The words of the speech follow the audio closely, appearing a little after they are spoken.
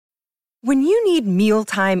When you need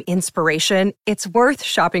mealtime inspiration, it's worth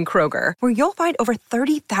shopping Kroger, where you'll find over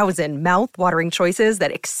 30,000 mouth-watering choices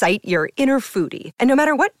that excite your inner foodie. And no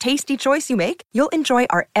matter what tasty choice you make, you'll enjoy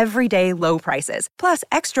our everyday low prices, plus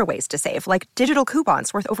extra ways to save, like digital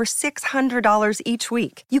coupons worth over $600 each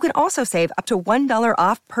week. You can also save up to $1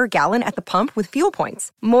 off per gallon at the pump with fuel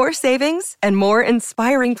points. More savings and more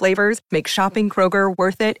inspiring flavors make shopping Kroger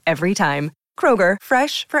worth it every time. Kroger,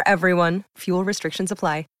 fresh for everyone. Fuel restrictions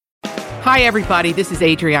apply. Hi, everybody. This is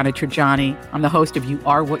Adriana Trajani. I'm the host of You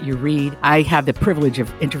Are What You Read. I have the privilege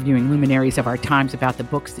of interviewing luminaries of our times about the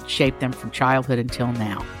books that shaped them from childhood until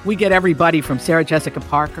now. We get everybody from Sarah Jessica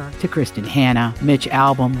Parker to Kristen Hanna, Mitch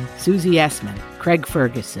Albom, Susie Essman, Craig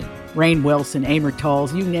Ferguson, Rainn Wilson, Amor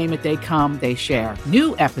Tolls, you name it, they come, they share.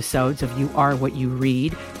 New episodes of You Are What You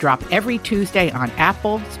Read drop every Tuesday on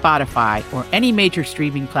Apple, Spotify, or any major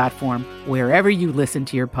streaming platform wherever you listen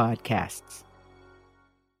to your podcasts.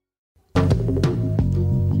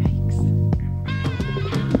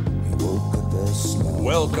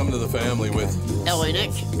 Welcome to the family with Ellie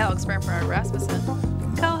Nick, Alex Bernard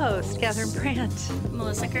Rasmussen, co-host Catherine Brandt,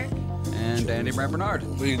 Melissa Kirk, and Andy Brant Bernard.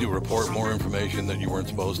 What do you do? Report more information that you weren't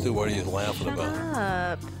supposed to? What are you laughing about?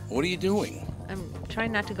 Up. What are you doing? I'm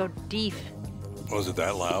trying not to go deep. Was it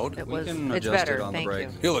that loud? It We was. can It's adjust better. it on the Thank break.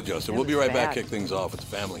 you. He'll adjust it. It We'll be was right back. bad. Kick things off. It's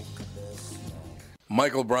family.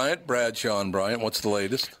 Michael Bryant, Sean Bryant. What's the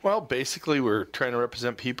latest? Well, basically, we're trying to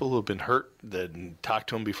represent people who have been hurt, then talk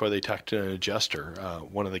to them before they talk to an adjuster.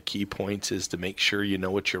 One of the key points is to make sure you know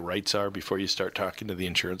what your rights are before you start talking to the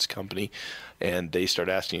insurance company and they start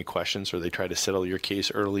asking you questions or they try to settle your case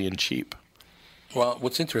early and cheap. Well,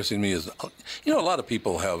 what's interesting to me is, a lot of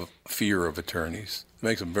people have fear of attorneys. It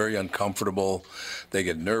makes them very uncomfortable. They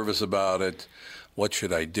get nervous about it. What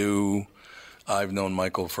should I do? I've known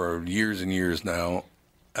Michael for years and years now,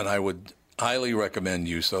 and I would highly recommend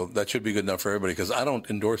you. So that should be good enough for everybody, because I don't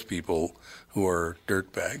endorse people who are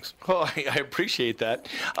dirtbags. Well, I appreciate that.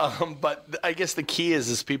 But I guess the key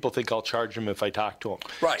is people think I'll charge them if I talk to them.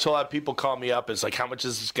 Right. So a lot of people call me up. It's like, how much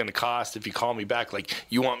is this going to cost if you call me back? Like,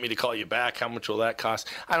 you want me to call you back? How much will that cost?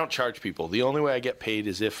 I don't charge people. The only way I get paid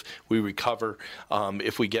is if we recover,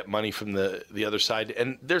 if we get money from the other side.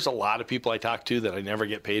 And there's a lot of people I talk to that I never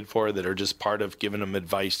get paid for that are just part of giving them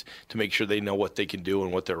advice to make sure they know what they can do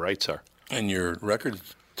and what their rights are. And your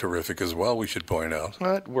record's terrific as well, we should point out.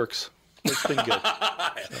 Well, it works. It's been good.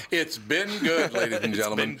 It's been good, ladies and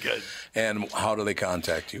gentlemen. It's been good. And how do they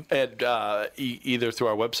contact you? And either through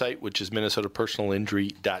our website, which is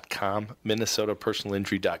minnesotapersonalinjury.com,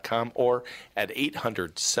 minnesotapersonalinjury.com, or at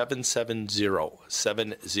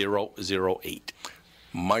 800-770-7008.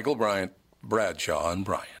 Michael Bryant, Bradshaw and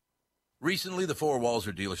Bryant. Recently, the four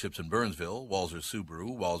Walser dealerships in Burnsville, Walser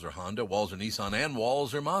Subaru, Walser Honda, Walser Nissan, and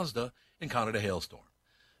Walser Mazda, encountered a hailstorm.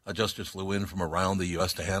 Adjusters flew in from around the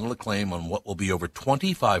U.S. to handle a claim on what will be over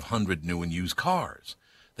 2,500 new and used cars.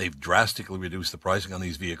 They've drastically reduced the pricing on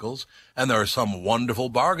these vehicles, and there are some wonderful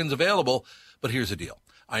bargains available. But here's the deal.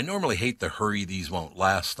 I normally hate the hurry these won't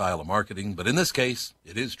last style of marketing, but in this case,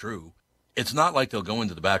 it is true. It's not like they'll go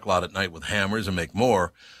into the back lot at night with hammers and make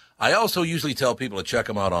more. I also usually tell people to check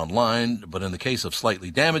them out online, but in the case of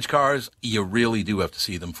slightly damaged cars, you really do have to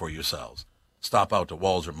see them for yourselves. Stop out to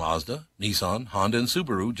Walser Mazda, Nissan, Honda, and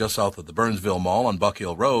Subaru just south of the Burnsville Mall on Buck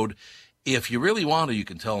Hill Road. If you really want to, you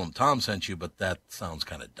can tell them Tom sent you, but that sounds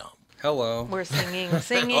kind of dumb. Hello. We're singing. Oh,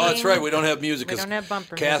 that's right. We don't have music. We 'cause don't have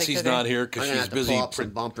bumper Cassie's music today. not here because she's busy. Pull up some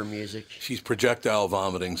bumper music. She's projectile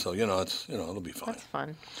vomiting, so it'll be fine. That's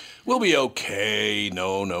fun. We'll be okay.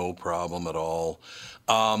 No problem at all.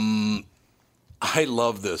 I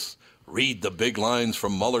love this. Read the big lines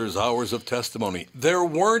from Mueller's hours of testimony. There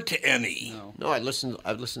weren't any. No, I've listened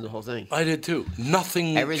to the whole thing. I did too.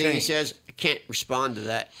 Nothing Everything changed. he says, I can't respond to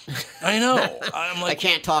that. I know. I'm I like,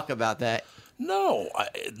 can't talk about that. no,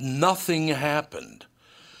 nothing happened.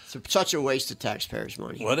 It's such a waste of taxpayers'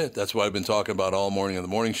 money. What? That's what I've been talking about all morning on the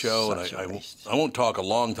morning show, Such a and waste. I won't talk a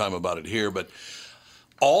long time about it here, but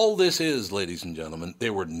all this is, ladies and gentlemen, they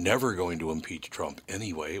were never going to impeach Trump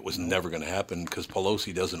anyway. It was never going to happen because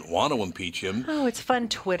Pelosi doesn't want to impeach him. Oh, it's fun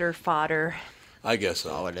Twitter fodder. I guess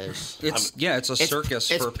so. Oh, it is. It's a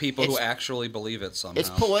circus it's- for people who it's- actually believe it somehow. It's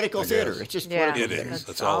political I guess. theater. It's just Yeah, political It theater. is.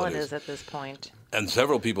 That's all all it it is. is at this point. And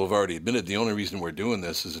several people have already admitted the only reason we're doing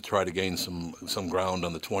this is to try to gain some ground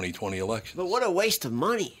on the 2020 election. But what a waste of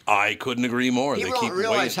money. I couldn't agree more. People they keep don't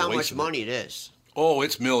realize how much wasting it. money it is. Oh,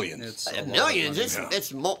 it's millions. It's a lot of Millions. money.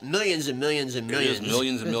 It's millions and millions and millions. It is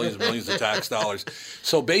millions and millions and millions of tax dollars.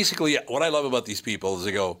 So basically, what I love about these people is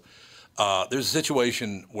they go, there's a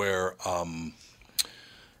situation where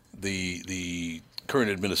the current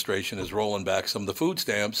administration is rolling back some of the food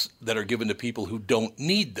stamps that are given to people who don't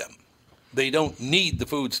need them. They don't need the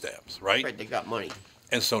food stamps, right? Right, they got money.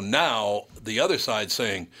 And so now the other side's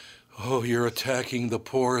saying, oh, you're attacking the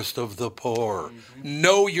poorest of the poor. Mm-hmm.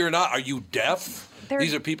 No, you're not. Are you deaf?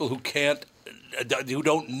 These are people who who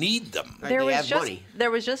don't need them. There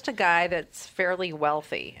was just a guy that's fairly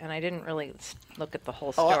wealthy, and I didn't really look at the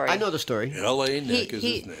whole Oh, story. I know the story. L.A. Nick is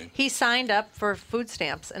his name. He signed up for food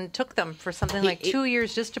stamps and took them for something like 2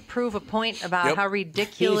 years just to prove a point about how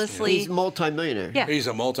ridiculously... He's a multimillionaire. Yeah. He's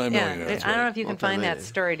a multimillionaire. Yeah. I don't know if you can find that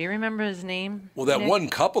story. Do you remember his name? Well, that Nick? one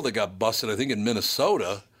couple that got busted, I think, in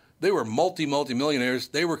Minnesota... They were multi-millionaires.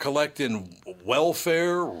 They were collecting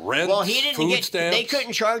welfare, rent, well, he didn't food stamps. They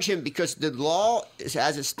couldn't charge him because the law,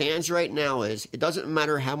 as it stands right now, is it doesn't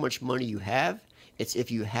matter how much money you have. It's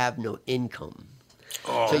if you have no income.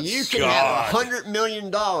 Oh, so you can have $100 million,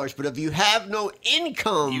 but if you have no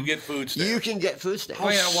income, you get food stamps. You can get food stamps. Oh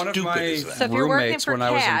yeah, one of my roommates when I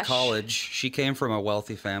was in college, she came from a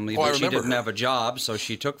wealthy family, but she didn't have a job, so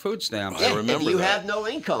she took food stamps. Yeah, I remember if you have no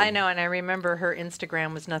income. I know, and I remember her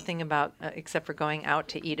Instagram was nothing about except for going out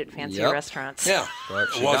to eat at fancy restaurants. Yeah,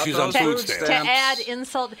 while she's on food stamps. To add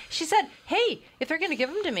insult, she said, "Hey, if they're going to give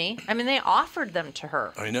them to me, I mean, they offered them to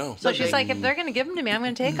her. I know. So she's like, if they're going to give them to me, I'm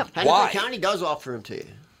going to take them." Why? The county does offer them to you.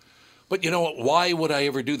 But you know what? Why would I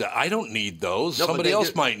ever do that? I don't need those. No, Somebody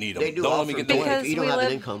else might need them. They do don't let offer me get them the if you don't have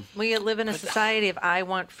an income. We live in a society of I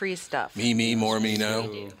want free stuff. Me, more me now.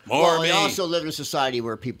 Well, Me. we also live in a society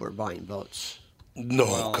where people are buying votes.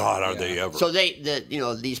 No, God, are they ever? So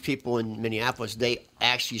these people in Minneapolis, they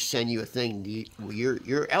actually send you a thing.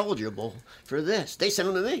 You're eligible for this. They send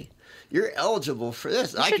them to me. You're eligible for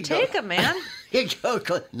this. You should take them, man.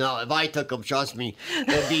 No, if I took them, trust me,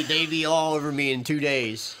 they'd be all over me in 2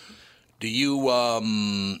 days. Do you,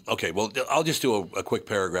 okay, well, I'll just do a quick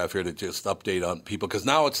paragraph here to just update on people, because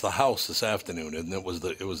now it's the House this afternoon, and what was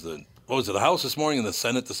it, the House this morning and the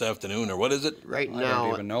Senate this afternoon, or what is it? Right now. I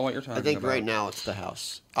don't even know what you're talking about. I think right now it's the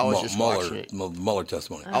House. I was just watching it. Mueller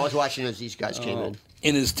testimony. I was watching as these guys came in.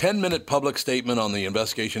 In his 10-minute public statement on the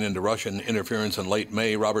investigation into Russian interference in late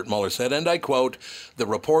May, Robert Mueller said, and I quote, "The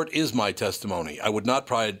report is my testimony. I would not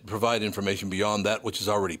provide information beyond that which is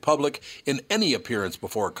already public in any appearance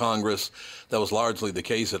before Congress." That was largely the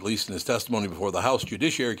case, at least in his testimony before the House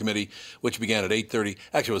Judiciary Committee, which began at 8:30.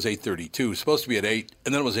 Actually, it was 8:32. Supposed to be at 8,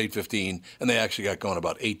 and then it was 8:15, and they actually got going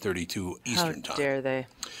about 8:32 Eastern time. How dare they?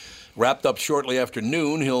 Wrapped up shortly after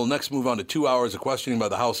noon, he'll next move on to 2 hours of questioning by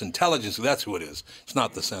the House Intelligence. That's who it is. It's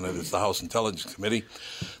not the Senate. It's the House Intelligence Committee.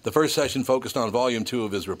 The first session focused on Volume 2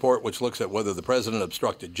 of his report, which looks at whether the president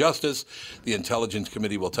obstructed justice. The Intelligence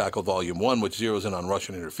Committee will tackle Volume 1, which zeroes in on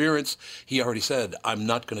Russian interference. He already said, I'm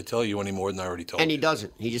not going to tell you any more than I already told you. And he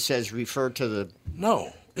doesn't. He just says, refer to the...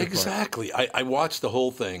 No, exactly. I watched the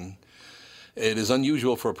whole thing. It is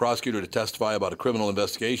unusual for a prosecutor to testify about a criminal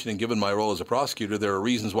investigation, and given my role as a prosecutor, there are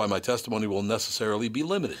reasons why my testimony will necessarily be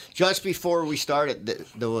limited. Just before we started,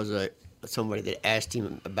 there was somebody that asked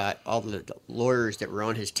him about all the lawyers that were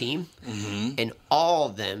on his team, and all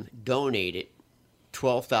of them donated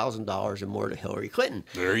 $12,000 or more to Hillary Clinton.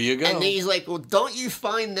 There you go. And he's like, well, don't you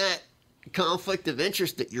find that conflict of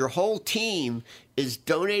interest that your whole team is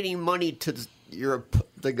donating money to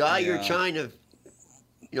the guy you're trying to...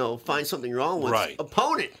 find something wrong with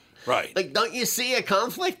opponent. Right. Like, don't you see a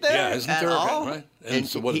conflict there? Yeah, isn't there all? right? And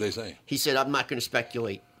so what did they say? He said, I'm not going to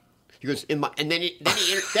speculate. He goes, and then he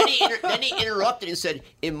interrupted and said,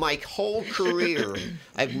 in my whole career,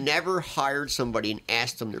 I've never hired somebody and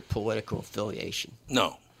asked them their political affiliation.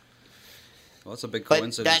 No. Well, that's a big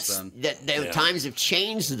coincidence then. Times have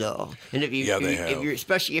changed, though. And if you're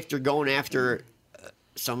especially if they're going after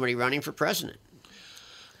somebody running for president.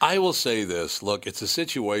 I will say this. Look, it's a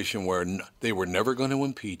situation where they were never going to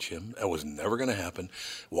impeach him. It was never going to happen.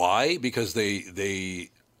 Why? Because they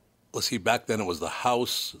let's see, back then it was the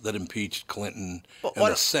House that impeached Clinton, and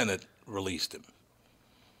the Senate released him.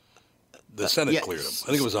 The Senate cleared him. I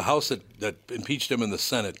think it was the House that impeached him, and the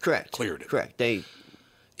Senate cleared him. Correct.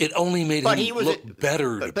 It only made him look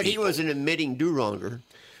better to But he was an admitting do-wronger,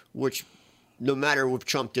 which... No matter what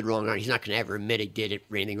Trump did wrong or not, he's not going to ever admit he did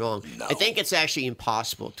anything wrong. No. I think it's actually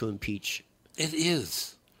impossible to impeach. It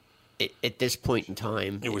is. At this point in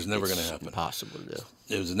time. It was never going to happen. Impossible to do.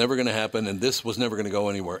 It was never going to happen, and this was never going to go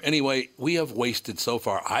anywhere. Anyway, we have wasted so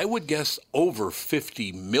far, I would guess, over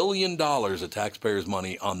 $50 million of taxpayers'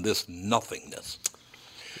 money on this nothingness.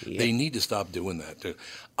 Yeah. They need to stop doing that.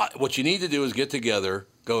 What you need to do is get together,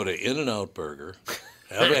 go to In-N-Out Burger,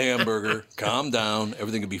 have a hamburger, calm down,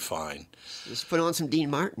 everything will be fine. Just put on some Dean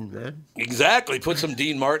Martin, man. Exactly. Put some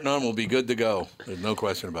Dean Martin on, we'll be good to go. There's no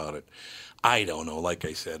question about it. I don't know. Like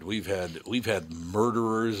I said, we've had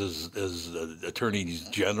murderers as attorneys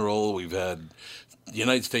general. We've had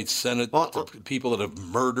United States Senate people that have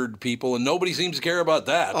murdered people, and nobody seems to care about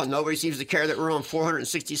that. Oh, nobody seems to care that we're on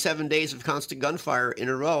 467 days of constant gunfire in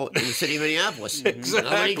a row in the city of Minneapolis. Exactly.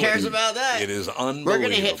 Nobody cares about that. It is unbelievable. We're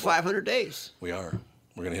going to hit 500 days. We are.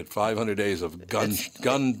 We're going to hit 500 days of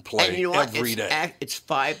gunplay and you know what? every day. It's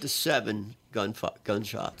 5 to 7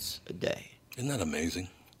 gunshots a day. Isn't that amazing?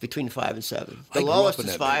 Between 5 and 7. The lowest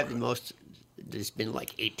is 5. The most, it's been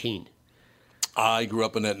like 18. I grew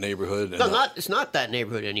up in that neighborhood. No, it's not that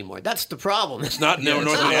neighborhood anymore. That's the problem. It's not North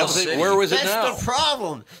Minneapolis. Where was it now? That's the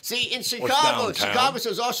problem. See, in Chicago, Chicago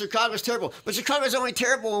says, Chicago's terrible. But Chicago's only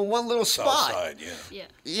terrible in one little spot. South side, yeah.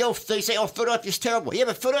 You know, they say, Philadelphia's terrible. Yeah,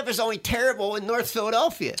 but Philadelphia's only terrible in North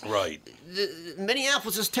Philadelphia. Right.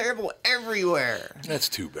 Minneapolis is terrible everywhere. That's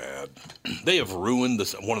too bad. They have ruined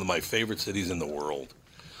one of my favorite cities in the world.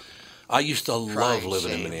 I used to love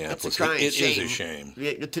living in Minneapolis. It is a shame.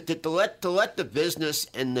 Yeah, to let the business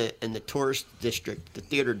and the tourist district, the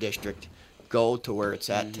theater district, go to where it's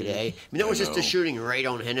at today. I mean, there was just a shooting right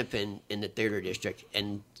on Hennepin in the theater district,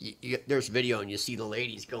 and there's video, and you see the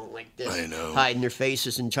ladies going like this, hiding their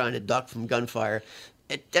faces and trying to duck from gunfire.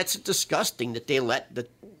 That's disgusting that they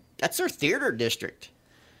that's their theater district.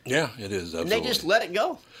 Yeah, it is. Absolutely. And they just let it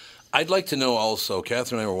go. I'd like to know also,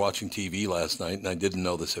 Catherine and I were watching TV last night, and I didn't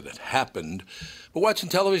know this had happened. But watching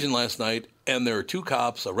television last night, and there were 2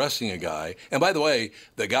 cops arresting a guy. And by the way,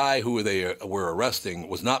 the guy who they were arresting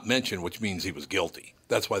was not mentioned, which means he was guilty.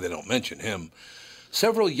 That's why they don't mention him.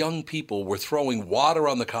 Several young people were throwing water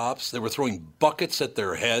on the cops. They were throwing buckets at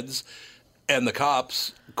their heads, and the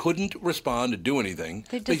cops couldn't respond to do anything.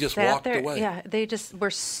 They just walked away. Yeah, they just were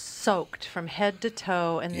soaked from head to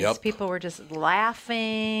toe, and these people were just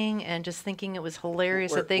laughing and just thinking it was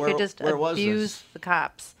hilarious that they could just abuse the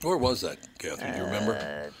cops. Where was that, Catherine? Do you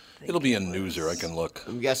remember? It'll be in Newser. I can look.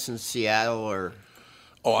 I'm guessing Seattle or...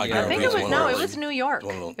 I think it was it was New York.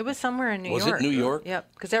 It was somewhere in New York. Was it New York?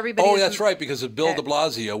 Yep, because everybody. Oh, that's right. Because Bill De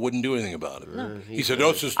Blasio wouldn't do anything about it. No. He said,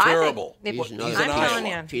 "This is terrible." I'm telling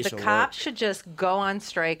you, the cops should just go on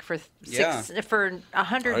strike for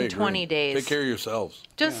 120 days. Take care of yourselves.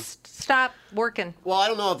 Just stop working. Well, I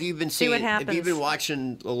don't know if you've been seeing. What happens. If you've been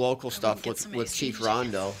watching the local stuff with Chief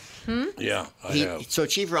Rondo. Yeah, I have. So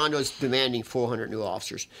Chief Rondo is demanding 400 new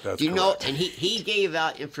officers. That's correct. And he gave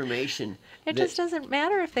out information. It just doesn't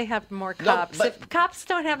matter if they have more cops. If cops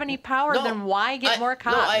don't have any power, then why get more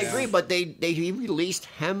cops? No, I agree, but he released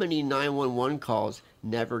how many 911 calls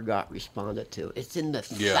never got responded to. It's in the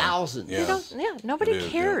thousands. Yeah, nobody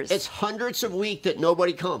cares. It's hundreds a week that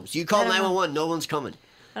nobody comes. You call 911, no one's coming.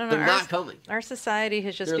 They're not coming. Our society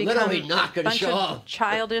has just become literally not a bunch show of up.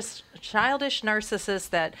 childish narcissists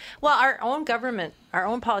that, our own government, our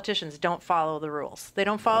own politicians don't follow the rules. They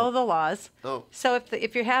don't follow the laws. Oh. So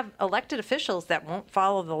if you have elected officials that won't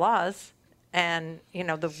follow the laws, and,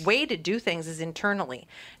 the way to do things is internally,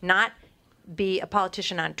 not be a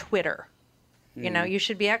politician on Twitter. You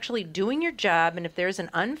should be actually doing your job, and if there's an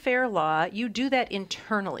unfair law, you do that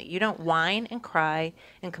internally. You don't whine and cry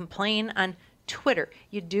and complain on Twitter.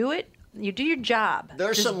 You do it. You do your job.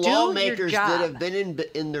 There's some lawmakers that have been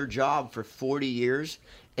in their job for 40 years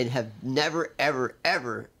and have never, ever,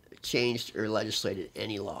 ever changed or legislated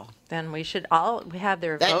any law. Then we should all have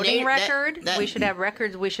their voting record. We should have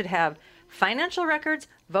records. We should have financial records,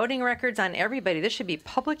 voting records on everybody. This should be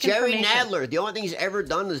public information. Jerry Nadler, the only thing he's ever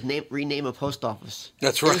done is rename a post office.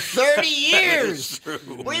 That's right. In 30 years.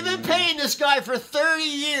 We've been paying this guy for 30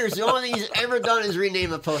 years. The only thing he's ever done is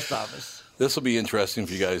rename a post office. This will be interesting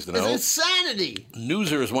for you guys to know. It's insanity.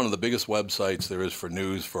 Newser is one of the biggest websites there is for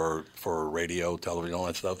news, for radio, television, all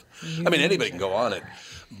that stuff. I mean, anybody can go on it.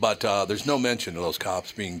 But there's no mention of those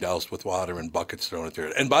cops being doused with water and buckets thrown at their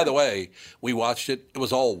head. And by the way, we watched it. It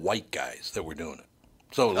was all white guys that were doing it.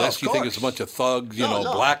 So unless you think it's a bunch of thugs,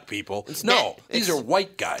 black people. These are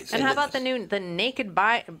white guys. And how about the naked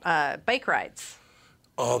bike rides?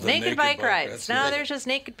 Oh, the naked bike rides. Now there's just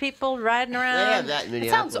naked people riding around. They have that in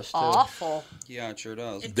Minneapolis. It sounds awful. Yeah, it sure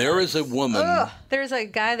does. There is a woman. There's a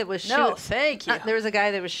guy that was shooting. No, thank you. There was a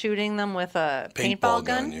guy that was shooting them with a paintball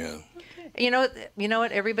gun. Yeah. You know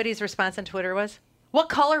what everybody's response on Twitter was? What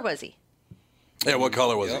color was he? Yeah, what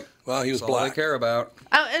color was he? Well, he was That's black. all I care about.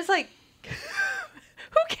 It's like,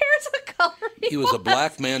 who cares what color he was? He was a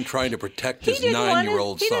black man trying to protect his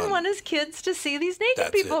 9-year-old son. He didn't want his kids to see these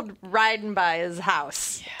naked people riding by his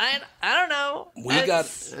house. I don't know.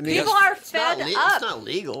 People are fed up. It's not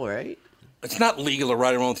legal, right? It's not legal to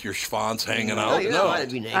ride around with your schwanz hanging out. You're not allowed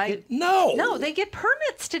to be naked. No, they get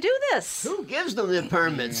permits to do this. Who gives them the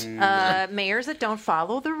permits? Mayors that don't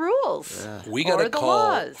follow the rules. We got or a the call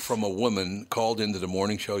laws. from a woman called into the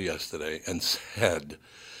morning show yesterday and said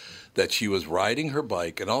that she was riding her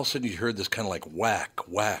bike, and all of a sudden you heard this kind of like whack,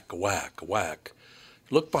 whack, whack, whack.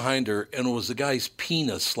 Looked behind her, and it was the guy's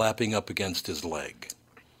penis slapping up against his leg.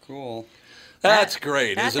 Cool. That's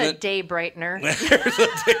great, isn't it? That's a day brightener. There's a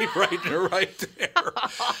day brightener right there.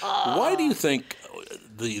 Why do you think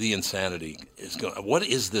the insanity is going? What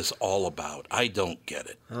is this all about? I don't get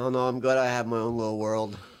it. I don't know. I'm glad I have my own little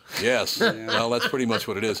world. Yes. Well, that's pretty much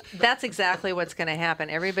what it is. That's exactly what's going to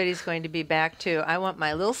happen. Everybody's going to be back to, I want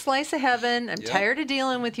my little slice of heaven. I'm tired of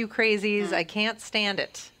dealing with you crazies. I can't stand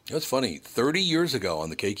it. It's funny. 30 years ago on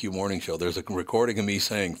the KQ Morning Show, there's a recording of me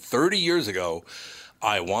saying, 30 years ago,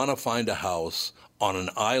 I want to find a house on an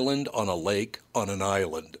island, on a lake, on an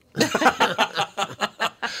island.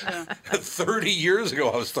 30 years ago,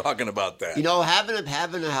 I was talking about that. You know, having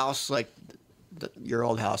a house like your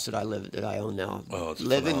old house that I own now,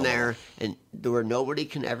 living there, and where nobody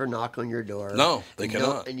can ever knock on your door. No, they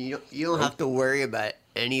cannot. And you don't have to worry about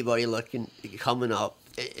anybody coming up.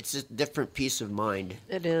 It's a different peace of mind.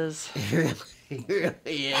 It is. It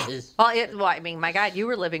really is. Well, I mean, my God, you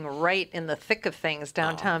were living right in the thick of things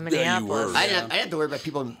downtown Minneapolis. You were. I didn't have to worry about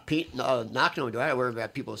people knocking on my door. I had to worry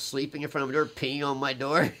about people sleeping in front of my door, peeing on my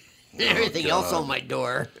door, and everything else on my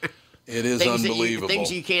door. It is unbelievable.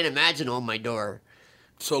 Things you can't imagine on my door.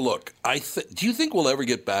 So look, do you think we'll ever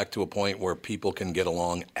get back to a point where people can get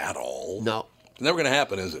along at all? No. It's never going to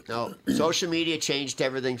happen, is it? No. Social media changed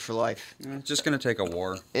everything for life. It's just going to take a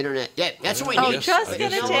war. Internet. Yeah, that's what we need. Just going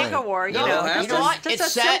to take a war. Just a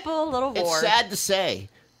simple little war. It's sad to say,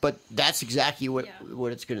 but that's exactly what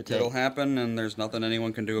it's going to take. It'll happen, and there's nothing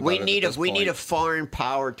anyone can do about it. We need a foreign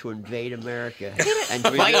power to invade America and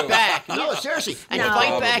fight back. No, seriously, and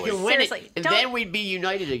fight back and win it, and then we'd be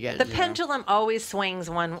united again. The pendulum always swings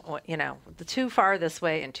too far this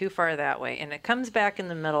way and too far that way, and it comes back in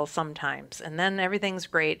the middle sometimes, and then everything's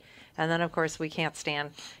great, and then of course we can't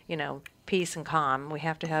stand, peace and calm. We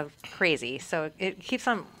have to have crazy. So it keeps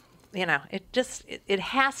on, it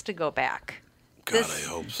has to go back. God, I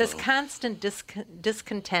hope so. This constant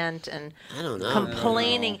discontent and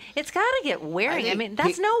complaining, it's got to get wearing. I mean,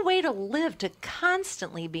 that's no way to live, to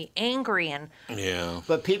constantly be angry and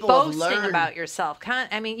but people boasting have learned about yourself.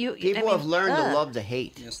 People have learned to love to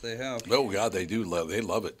hate. Yes, they have. Oh, God, they do love it. They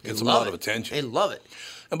love it. Gets them a lot of attention. They love it.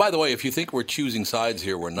 And by the way, if you think we're choosing sides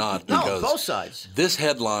here, we're not. Because both sides. This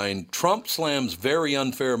headline, Trump slams very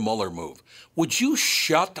unfair Mueller move. Would you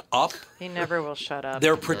shut up? He never will shut up.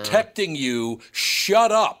 They're protecting you.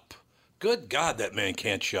 Shut up. Good God, that man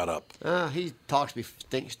can't shut up. He talks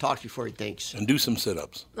before he thinks. And do some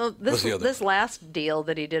sit-ups. Well, this last deal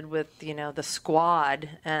that he did with the squad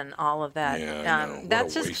and all of that,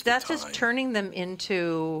 that's just turning them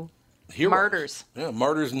into heroes. Martyrs. Yeah,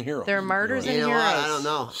 martyrs and heroes. They're martyrs and heroes. I don't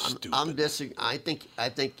know. I'm I think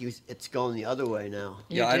it's going the other way now.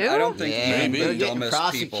 You do? I don't think they're getting dumbest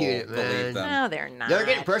prosecuted, people man. believe them. No, they're not. They're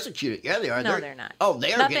getting persecuted. Yeah, they are. No, they're not. Oh,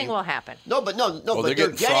 they are. Nothing will happen. No, but Well, but they're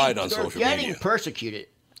getting fried on social media. They're getting persecuted.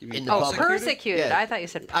 In the public. Persecuted. Yeah. I thought you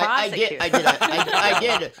said prosecuted. I did. I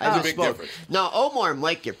That's a big misspoke. difference. Now, Omar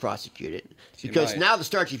might get prosecuted because now the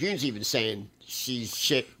Star Tribune's even saying she's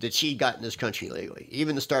shit that she got in this country legally.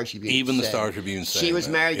 Even the Star Tribune. She was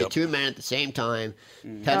married to two men at the same time.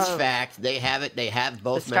 That's fact. They have it. They have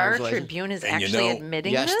both. The Star Tribune is actually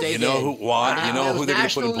admitting this. You know who? Why? You know who they're going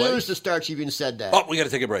to put in place? National News. The Star Tribune said that. Oh, we got to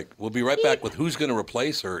take a break. We'll be right back with who's going to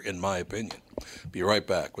replace her, in my opinion. Be right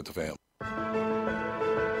back with the family.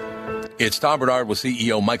 It's Tom Bernard with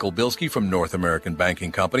CEO Michael Bilski from North American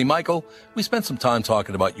Banking Company. Michael, we spent some time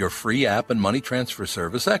talking about your free app and money transfer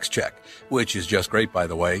service, XCheck, which is just great, by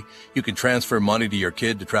the way. You can transfer money to your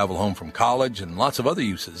kid to travel home from college and lots of other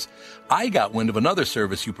uses. I got wind of another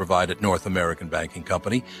service you provide at North American Banking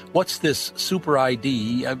Company. What's this Super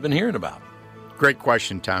ID I've been hearing about? Great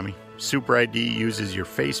question, Tommy. Super ID uses your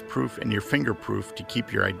face proof and your finger proof to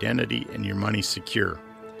keep your identity and your money secure.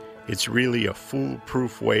 It's really a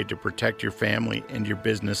foolproof way to protect your family and your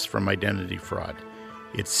business from identity fraud.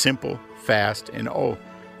 It's simple, fast, and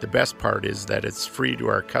the best part is that it's free to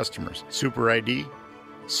our customers. Super ID,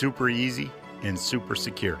 super easy, and super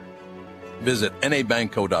secure. Visit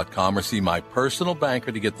nabankco.com or see my personal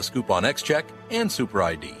banker to get the scoop on XCheck and Super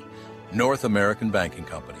ID. North American Banking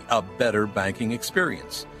Company, a better banking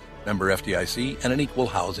experience. Member FDIC and an equal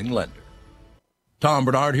housing lender. Tom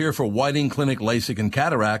Bernard here for Whiting Clinic LASIK and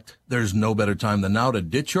Cataract. There's no better time than now to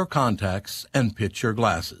ditch your contacts and pitch your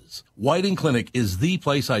glasses. Whiting Clinic is the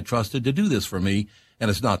place I trusted to do this for me,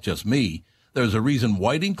 and it's not just me. There's a reason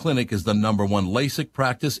Whiting Clinic is the #1 LASIK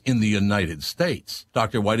practice in the United States.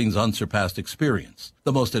 Dr. Whiting's unsurpassed experience,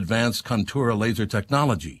 the most advanced Contura laser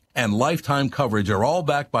technology, and lifetime coverage are all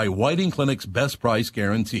backed by Whiting Clinic's best price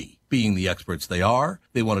guarantee. Being the experts they are,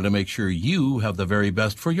 they wanted to make sure you have the very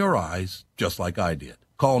best for your eyes, just like I did.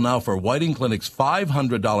 Call now for Whiting Clinic's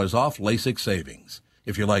 $500 off LASIK savings.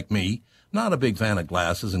 If you're like me, not a big fan of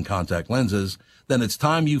glasses and contact lenses, then it's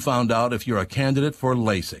time you found out if you're a candidate for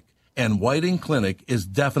LASIK. And Whiting Clinic is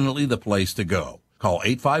definitely the place to go. Call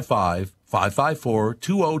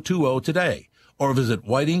 855-554-2020 today, or visit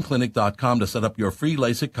whitingclinic.com to set up your free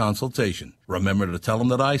LASIK consultation. Remember to tell them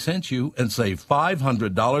that I sent you and save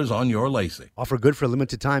 $500 on your LASIK. Offer good for a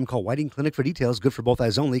limited time. Call Whiting Clinic for details. Good for both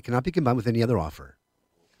eyes only. Cannot be combined with any other offer.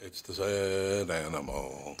 It's the sad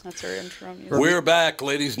animal. That's our intro music. We're back,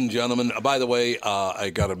 ladies and gentlemen. By the way, I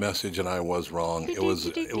got a message and I was wrong. It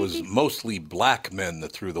was mostly black men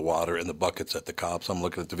that threw the water in the buckets at the cops. I'm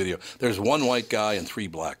looking at the video. There's one white guy and 3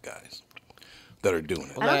 black guys that are doing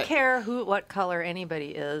it. I don't care what color anybody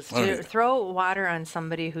is. To throw water on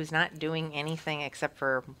somebody who's not doing anything except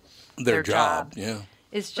for their job. Yeah.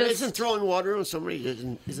 It's But just isn't throwing water on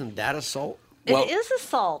somebody, isn't that assault? Well, it is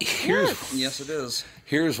assault. Yes, it is.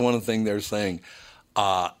 Here's one thing they're saying.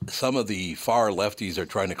 Some of the far lefties are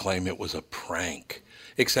trying to claim it was a prank.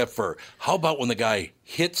 Except for, how about when the guy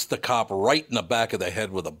hits the cop right in the back of the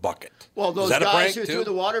head with a bucket? Well, those Is that a guys prank who too? threw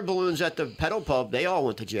the water balloons at the pedal pub, they all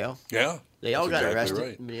went to jail. Yeah. They all got arrested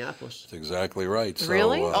right. in Minneapolis. That's exactly right. So,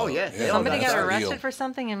 Really? Oh, yeah. Somebody that's got the arrested deal. for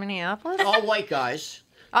something in Minneapolis? All white guys.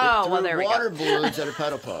 Oh, threw well, there we water go. balloons at a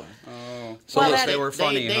pedal pub. Oh, Well, so that- they were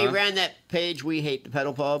funny, They huh? ran that page, We Hate the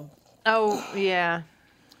Pedal Pub. Oh, yeah.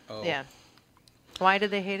 Oh. Yeah. Why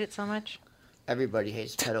did they hate it so much? Everybody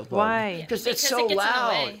hates pedal pub. Why? Because it's Because so it gets in the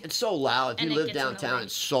loud. way. It's so loud. If And you it live gets in the downtown, way.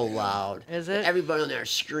 it's so loud. Is it? Everybody on there is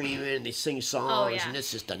screaming and they sing songs, yeah. and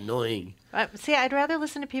it's just annoying. See, I'd rather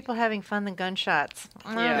listen to people having fun than gunshots.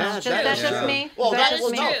 Yeah. That's just true. me. Well, That that is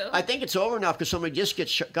was no. true. I think it's over now because somebody just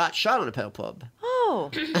got shot on a pedal pub. Oh.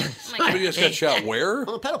 Somebody just got shot where?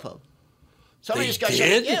 On a pedal pub. Somebody They just got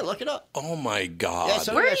did? shot. Yeah, look it up. Oh, my God. Yeah,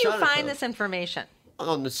 somebody Where do got you shot on a find pedal. this information?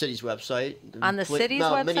 On the city's website. On the city's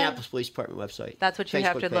website? Minneapolis Police Department website. That's what you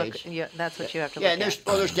have Facebook to look. page. Yeah, that's what you have to Yeah, look and at.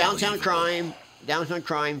 there's downtown crime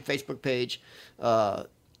Facebook page,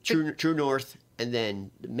 True North, and then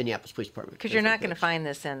the Minneapolis Police Department. Because you're Facebook not going to page. find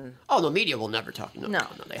this in. Oh, the media will never talk. No, No.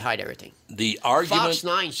 they hide everything. The argument... Fox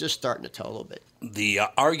 9's just starting to tell a little bit. The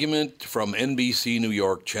argument from NBC New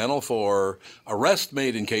York, Channel 4, arrest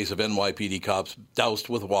made in case of NYPD cops doused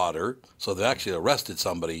with water. So they actually arrested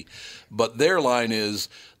somebody. But their line is,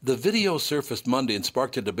 the video surfaced Monday and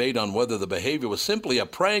sparked a debate on whether the behavior was simply a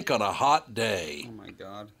prank on a hot day. Oh, my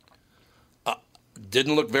God.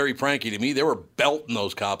 Didn't look very pranky to me. They were belting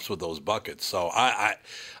those cops with those buckets. So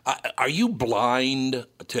are you blind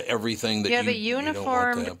to everything that You have a you don't want to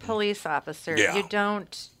uniformed happen? police officer. Yeah. You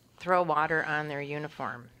don't throw water on their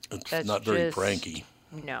uniform. It's That's not very just- pranky.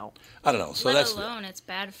 No. I don't know. So Let that's alone it's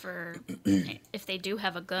bad for if they do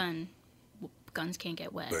have a gun, guns can't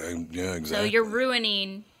get wet. yeah, exactly. So you're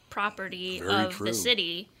ruining property Very of true. the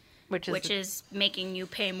city, Which is making you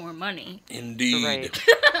pay more money. Indeed. Right.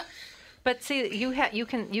 But see, you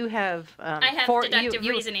have. I have deductive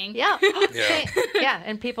reasoning. Yeah. Yeah. Yeah,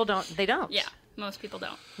 and people don't. They don't. Yeah, most people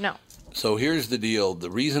don't. No. So here's the deal.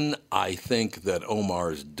 The reason I think that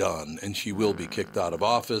Omar's done, and she will be kicked out of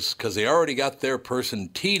office, because they already got their person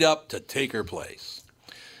teed up to take her place.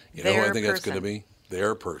 You know who I Their think that's going to person. be?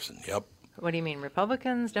 Their person, yep. What do you mean,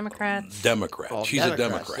 Republicans, Democrats? Democrat. Oh, She's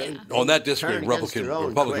Democrats. a Democrat. They Oh, in that district, turn against their own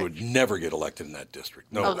Republican quick. would never get elected in that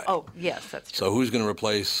district. No way. Oh, yes, that's true. So who's going to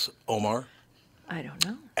replace Omar? I don't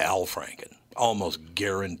know. Al Franken. Almost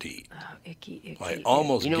guaranteed. Oh, icky. I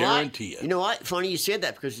almost You know guarantee what? it. You know what? Funny you said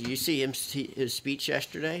that because you see his speech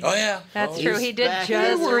yesterday. Oh, yeah. That's Oh, true. he's He did back.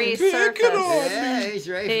 just They were resurface. Yeah, he's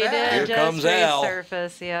right He back. did Here just comes Al.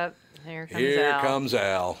 resurface. Yep. Here comes Here Al. comes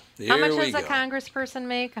Al. Here How much we does a go. congressperson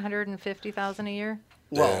make? $150,000 a year?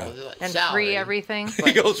 Well, And salary. free everything?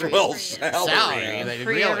 He goes, well, Salary, salary. but Free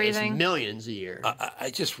really, everything. It's millions a year. I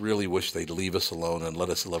just really wish they'd leave us alone and let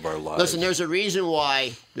us live our lives. Listen, there's a reason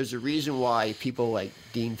why people like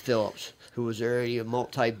Dean Phillips, who was already a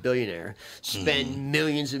multi-billionaire, spend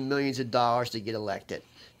millions and millions of dollars to get elected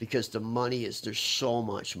because there's so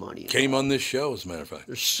much money involved. Came on this show, as a matter of fact.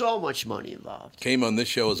 There's so much money involved. Came on this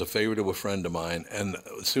show as a favor to a friend of mine, and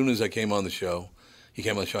as soon as I came on the show, He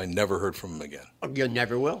came on the show. I never heard from him again. You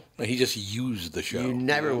never will. He just used the show. You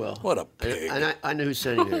never will. What a pig. And I knew who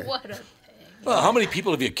sent you there. What a pig. Well, how many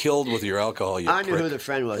people have you killed with your alcohol, you I knew prick? who the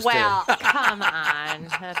friend was, Well, too. come on.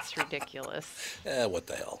 That's ridiculous. What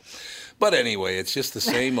the hell? But anyway, it's just the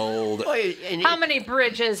same old... How many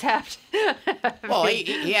bridges have to... Well,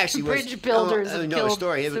 he actually was... Bridge builders Oh, have no, killed...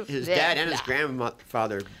 story. His dad and his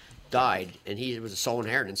grandfather died, and he was a sole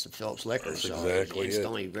inheritance of Phillips Liquor, That's so exactly he's it.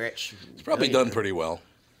 instantly rich. It's probably done pretty well.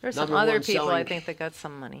 There's some Number other one people, I selling- think, that got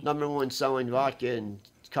some money. Number one selling vodka in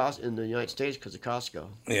the United States because of Costco.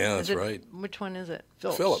 Yeah, that's right. Which one is it?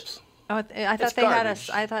 Phillips. Oh, I thought It's they had garbage.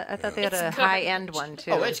 I thought they had a It's high-end one,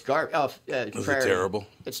 too. Oh, it's garbage. Oh, Is it terrible?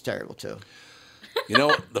 It's terrible, too. You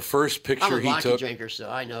know, the first I'm picture a he vodka took... drinker, so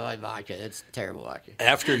I know vodka. It's terrible vodka.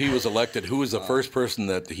 After he was elected, who was the first person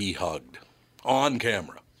that he hugged? On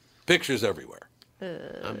camera. Pictures everywhere.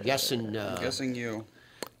 I'm guessing... you.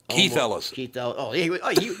 Keith Ellison. Keith Ellison. He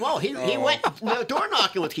went door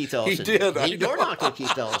knocking with Keith Ellison. He did, I He door knocked with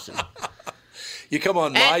Keith Ellison. You come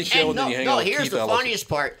on my show and then you hang out with here's Keith the Ellison. funniest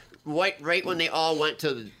part. Right when they all went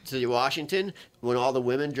to Washington, when all the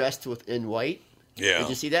women dressed in white. Yeah. Did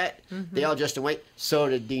you see that? Mm-hmm. They all dressed in white. So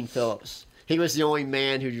did Dean Phillips. He was the only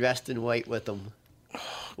man who dressed in white with them.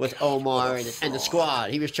 With Omar and the squad.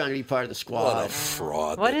 He was trying to be part of the squad. What a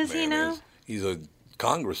fraud. What that is he man now? is. He's a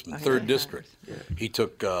congressman, 3rd District. Yeah. He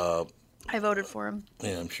took... I voted for him.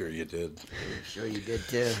 Yeah, I'm sure you did. I'm sure you did,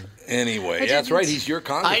 too. Anyway, that's right. He's your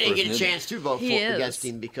congressperson. I didn't get a chance to vote He is. against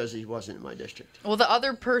him because he wasn't in my district. Well, the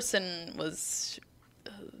other person was...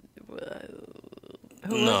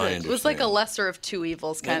 Who was it? It was like a lesser of two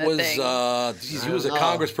evils kind of thing. He was a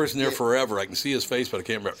congressperson there forever. I can see his face, but I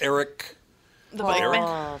can't remember. Eric... The white man.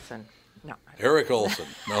 Olson. No. Eric Olson.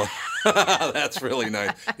 No, that's really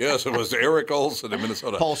nice. Yes, it was Eric Olson in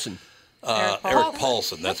Minnesota. Paulson. Eric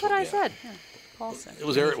Paulson. That's what I said. Paulson. It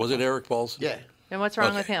was Eric. Was it Eric Paulson? Yeah. And what's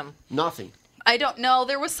wrong with him? Nothing. I don't know.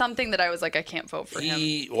 There was something that I was like, I can't vote for him.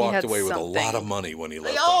 He walked had away with something. a lot of money when he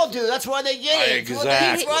left. They all do. That's why they get it. Exactly.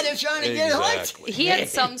 That's why they're trying to get it. Exactly. He had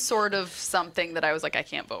some sort of something that I was like, I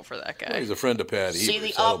can't vote for that guy. Well, he's a friend of Pat See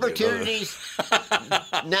Evers. the opportunities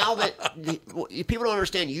now that people don't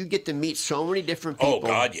understand. You get to meet so many different people. Oh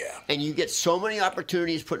God, yeah. And you get so many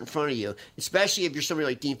opportunities put in front of you, especially if you're somebody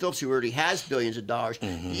like Dean Phillips who already has billions of dollars.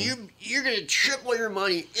 Mm-hmm. You're going to triple your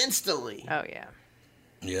money instantly. Oh, yeah.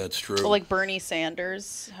 Yeah, it's true. Well, like Bernie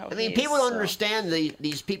Sanders. I mean, people don't understand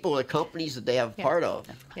these people, the companies that they have part of.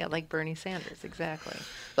 Yeah, like Bernie Sanders, exactly.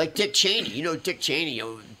 Like Dick Cheney. You know, Dick Cheney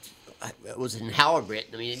was in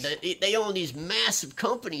Halliburton. I mean, they own these massive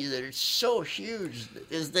companies that are so huge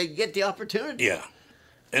as they get the opportunity. Yeah.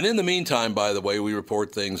 And in the meantime, by the way, we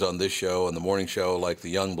report things on this show and the morning show like the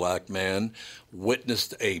young black man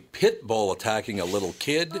witnessed a pit bull attacking a little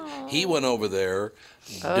kid. He went over there,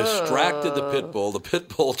 distracted the pit bull. The pit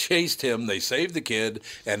bull chased him. They saved the kid,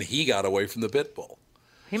 and he got away from the pit bull.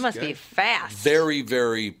 He must be fast. Very,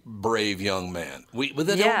 very brave young man. But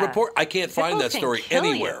they don't report. I can't find that story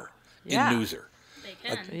anywhere in Newser.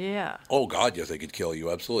 Yeah. Oh, God, yes, they could kill you,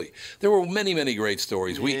 absolutely. There were many, many great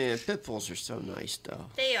stories. Yeah, pit bulls are so nice, though.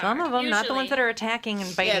 They are. Some of them, not the ones that are attacking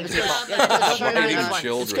and biting people.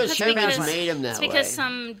 Children. It's because humans made them that It's way. because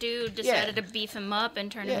some dude decided to beef him up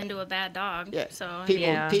and turn him into a bad dog. Yeah. So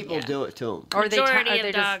People do it to them. Or they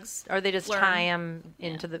dogs or they just learn. tie them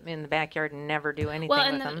into in the backyard and never do anything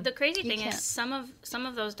Well, with and them. the crazy thing is some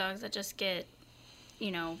of those dogs that just get,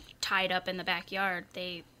 tied up in the backyard,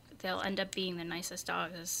 they'll end up being the nicest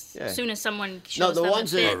dogs as soon as someone shows the them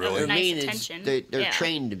ones a bit that are of nice mean attention. they're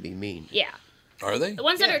trained to be mean. Yeah. Are they? The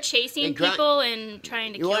ones that are chasing people and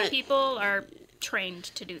trying to kill people are trained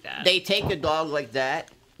to do that. They take a dog like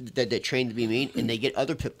that they're trained to be mean, and they get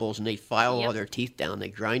other pit bulls and they file all their teeth down. They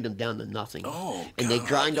grind them down to nothing. Oh, and they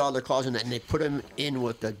grind all their claws in that, and they put them in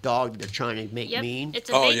with the dog they're trying to make mean. It's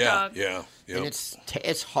a big dog. Yeah. And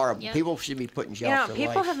it's horrible. Yep. People should be put in jail for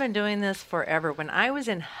people life. have been doing this forever. When I was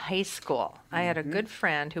in high school, I had a good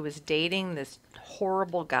friend who was dating this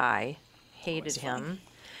horrible guy, hated him,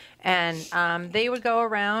 and they would go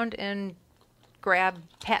around and grab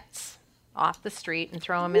pets off the street and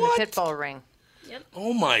throw them in the pit bull ring. Yep.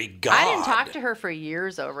 Oh my God! I didn't talk to her for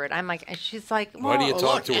years over it. I'm like, and she's like, well, why do you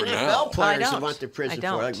talk to her now? NFL players have went to prison for it.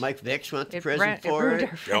 Like Mike Vick's went to prison for it.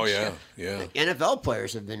 Oh yeah. NFL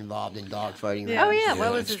players have been involved in dog fighting. Oh yeah,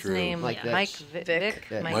 what was his name? Mike Vick.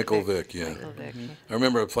 Michael Vick. Yeah. Michael Vick. I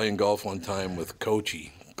remember playing golf one time with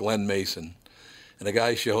Coachy Glenn Mason, and a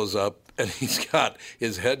guy shows up and he's got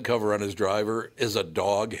his head cover on his driver is a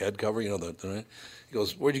dog head cover. You know that, right? He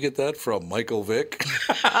goes, "Where'd you get that from, Michael Vick?"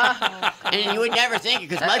 And you would never think it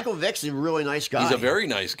because Michael Vick's a really nice guy. He's a very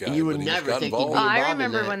nice guy. And you would never think he'd be involved I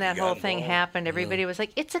remember in that. when that whole thing happened. Everybody was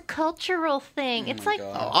like, "It's a cultural thing." It's like,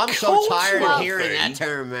 I'm so tired of hearing that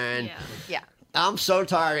term, man. Yeah. I'm so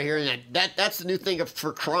tired of hearing that. That's the new thing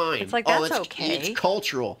for crime. It's like, that's okay. It's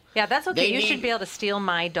cultural. Yeah, that's okay. You should be able to steal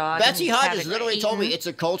my dog. Betsy and have Hodges it literally eaten. told me it's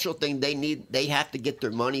a cultural thing. They have to get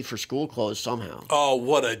their money for school clothes somehow. Oh,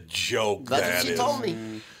 what a joke That's that what she is. told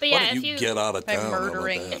me. But yeah, Why don't if you you get out of by town?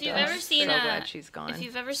 murdering- How about If you've that? ever seen So glad she's gone. if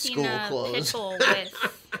you've ever seen School a clothes. pit bull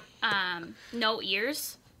with no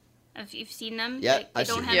ears, if you've seen them, Yeah, they I've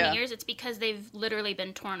don't seen have them. any ears. It's because they've literally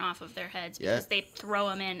been torn off of their heads because they throw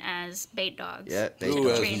them in as bait dogs. Yeah, bait Who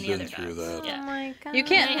dogs. train hasn't the been other through dogs. that? Yeah. Oh my god. You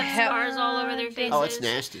can't They have have scars all over their faces. Oh, it's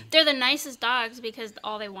nasty. They're the nicest dogs because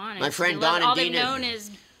all they want is My friend to be loved. Don and all they've Dina- known is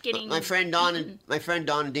getting. My friend Don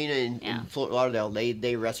and Dina in Yeah. Fort Lauderdale,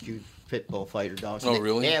 they rescued pit bull fighter dogs. Oh,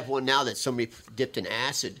 really? They have one now that somebody dipped in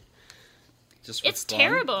acid. Just for It's fun?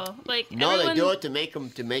 terrible. Like No, everyone, they do it to make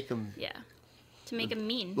them. Yeah, to make them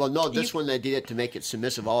mean. Well, no, this one they did it to make it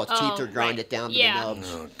submissive. All its teeth are grind right. it down to Yeah. the nubs.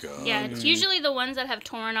 Oh God. Yeah, it's usually the ones that have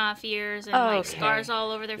torn off ears and Okay. like scars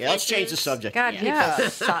all over their Yeah, let's faces. change the subject. God, Yeah.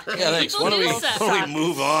 people suck. Yeah, thanks. People Why don't do we suck.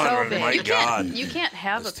 move on? So Oh, big. my You God. can't, you can't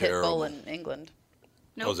have That's a pit bull terrible. in England.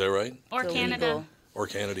 Nope. Oh, is that right? Or It's Canada. illegal. Or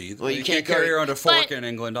Canada either? Well, You can't carry around a fork But- in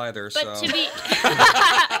England either. But So to be,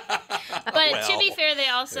 but to be fair, they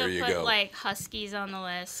also there you put go. like huskies on the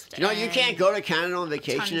list. You know, you and- can't go to Canada on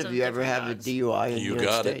vacation tons if of you ever different have a dogs. DUI in the You United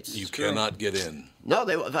got it. States. You cannot get in. No,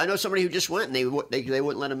 I know somebody who just went and they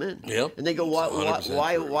wouldn't let them in. Yep. And they go, It's 100%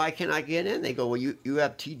 true. why can't I get in? They go, well, you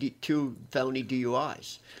have two felony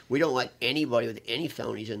DUIs. We don't let anybody with any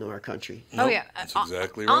felonies into our country. Oh yeah, That's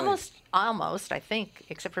exactly right. Almost. I think,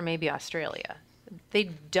 except for maybe Australia, they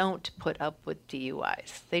don't put up with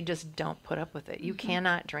DUIs. They just don't put up with it. You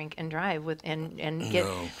cannot drink and drive with and get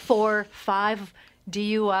No. 4, 5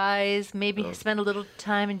 DUIs. Maybe spend a little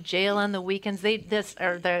time in jail on the weekends.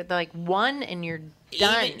 They're like one and you're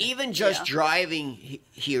done. Even just driving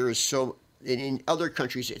here is so. In other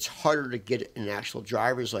countries, it's harder to get an actual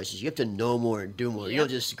driver's license. You have to know more and do more. You don't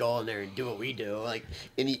just go in there and do what we do. Like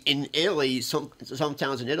in Italy, some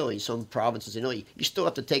towns in Italy, some provinces in Italy, you still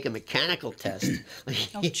have to take a mechanical test. Oh,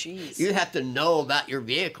 jeez. You have to know about your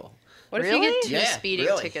vehicle. What if you get two Yeah, speeding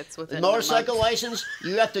really. tickets A within motorcycle a month? license?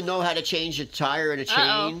 You have to know how to change a tire and a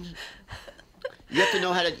chain. You have to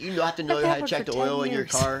know how to check the oil in your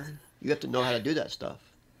car. You have to know how to do that stuff.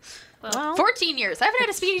 Well, 14 years. I haven't had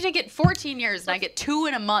a speeding ticket in 14 years, and I get 2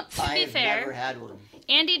 in a month. be fair, never had one.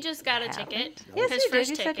 Andy just got a ticket. yes, his you did. first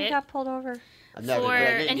You said ticket. you got pulled over. I've never, for, but I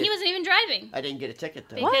didn't and he get- wasn't even driving I didn't get a ticket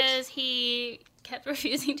though. because he kept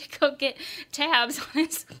refusing to go get tabs on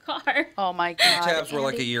his car. Oh my god. tabs were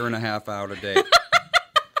like a year and a half out of date.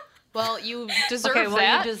 Well, you deserve Okay, well,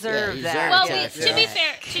 that. you deserve you that. deserve Well, Yeah,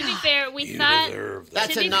 to be fair, we You thought. deserve that.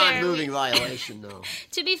 That's to a be fair, non-moving violation, though.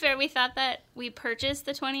 To be fair, we thought that we purchased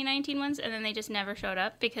the 2019 ones, and then they just never showed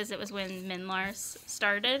up because it was when Minlars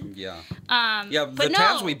started. Yeah. Yeah, The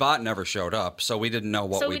tabs we bought never showed up, so we didn't know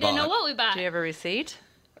what so we we bought. didn't know what we bought. Do you have a receipt?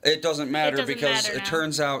 It doesn't matter doesn't because matter it now.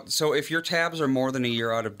 turns out. So if your tabs are more than a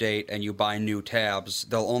year out of date and you buy new tabs,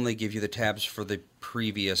 they'll only give you the tabs for the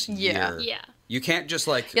previous Yeah. year. Yeah. You can't just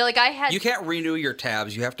like. Yeah, like I had. You can't renew your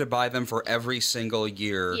tabs. You have to buy them for every single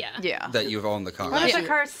year Yeah. that you've owned the car. What if Yeah. the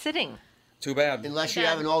car's sitting? Too bad. Unless you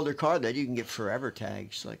have an older car, then you can get forever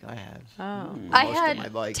tags like I have. Oh. I most of my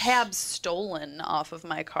had bikes. tabs stolen off of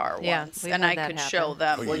my car Yeah, once, we've and had I that could happen. show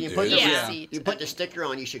them. Oh, When you you put did? the Yeah. receipt. you put the sticker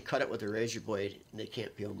on, you should cut it with a razor blade, and they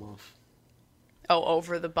can't peel them off. Oh,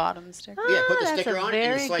 over the bottom sticker. Yeah, put the that's sticker a on it and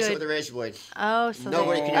very you slice it good- with a razor blade. Oh, so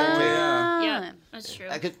Nobody they- can ever take it. Yeah, that's true.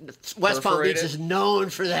 West Palm Beach Perforated. is known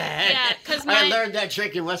for that. Yeah, 'cause I my- learned that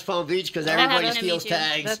trick in West Palm Beach because That everybody happened to me steals too.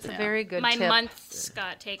 tags. That's a very good My tip. months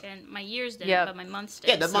got taken. My years didn't, Yep. but my months did.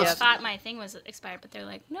 Yeah, the so I months- thought my thing was expired, but they're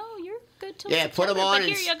like, no, you're good till Yeah, put them September, on but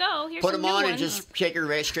and here you go. Here's put some them new on and ones. just take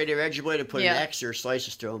a straight razor blade and put Yeah. an X or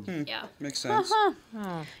slices through them. Yeah. Makes sense.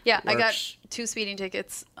 Yeah, I got Works. 2 speeding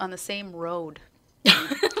tickets on the same road. What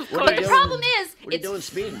are you The doing? problem is, What are you doing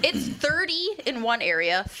speeding? it's 30 in one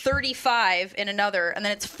area, 35 in another, and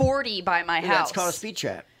then it's 40 by my Yeah, house. it's called a speed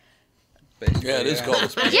trap. Yeah, it is called a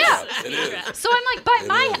speed Yeah. trap. It is. So I'm like, It is,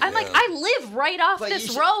 yeah. I live right off But you this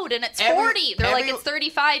should- road, and it's every- 40. They're like, every- it's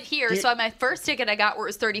 35 here. You- So my first ticket I got where it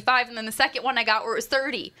was 35, and then the second one I got where it was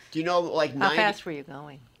 30. Do you know like How 90? fast were you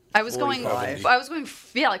going? I was 45.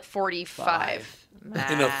 going, like 45. In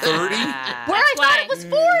a 30? Where I thought it was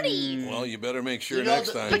 40. Well, you better make sure You know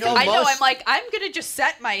next the- time. you know I know. most- I'm like, I'm gonna just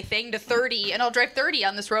set my thing to 30, and I'll drive 30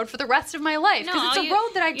 on this road for the rest of my life because No, it's a you- road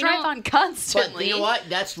that I you drive know- on But constantly. you know what?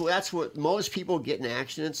 That's what most people get in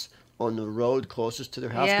accidents on the road closest to their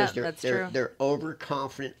house Yeah, because that's true. they're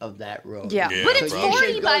overconfident of that road. Yeah. But it's So you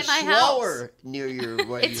 40 should by go my slower house. near your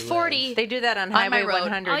where It's you 40. live. They do that on my Highway road.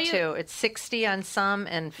 100 too. It's 60 on some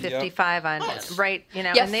and 55 on right.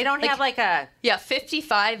 Yeah, And they don't have like a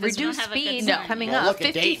 55 is reduced have a good speed sign. coming Well, up. look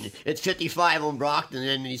at Dayton. It's 55 on Brockton,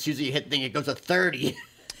 and as soon as you hit the thing, it goes to 30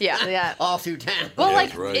 Yeah. Yeah. all through town. Well, Yeah, like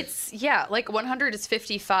that's right. it's like 100 is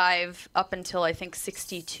 55 up until I think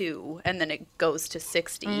 62, and then it goes to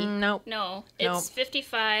 60. Nope. No, it's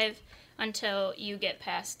 55 until you get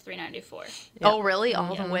past 394. Oh, really?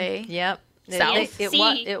 All the way? Yep. South?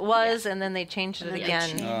 It was, and then they changed it again.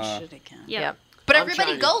 Changed it again. Yep. But I'm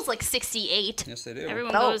everybody trying to- goes like 68. Yes, they do.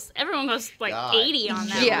 Everyone goes like God. 80 on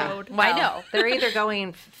that Yeah. road. I know. They're either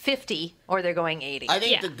going 50 or they're going 80. I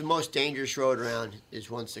think Yeah. that the most dangerous road around is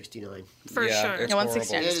 169. For Yeah, sure. it's Yeah,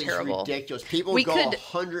 169 It is is terrible. ridiculous. People We go could-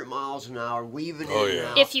 100 miles an hour, weaving Oh, in yeah. and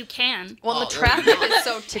out. If you can. Well, the Oh, traffic is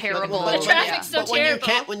so terrible. The traffic's so but when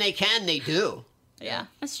terrible. when they can, they do. Yeah.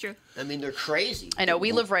 That's true. I mean, they're crazy. I know.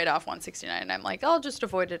 We live right off 169, and I'm like, I'll just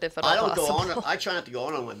avoid it if at all I don't possible. go on. I try not to go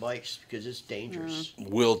on my bikes because it's dangerous.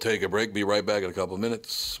 We'll take a break. Be right back in a couple of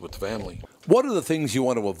minutes with the family. What are the things you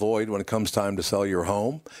want to avoid when it comes time to sell your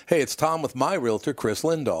home? Hey, it's Tom with my realtor, Chris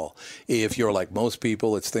Lindahl. If you're like most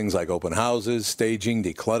people, it's things like open houses, staging,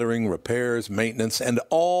 decluttering, repairs, maintenance, and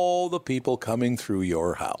all the people coming through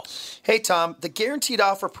your house. Hey, Tom, the Guaranteed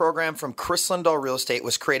Offer program from Chris Lindahl Real Estate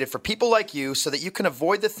was created for people like you so that you can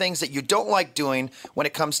avoid the things that you don't like doing when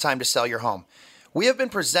it comes time to sell your home. We have been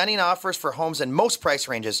presenting offers for homes in most price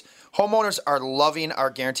ranges. Homeowners are loving our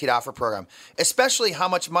Guaranteed Offer program, especially how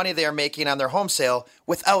much money they are making on their home sale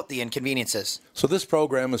without the inconveniences. So this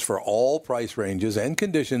program is for all price ranges and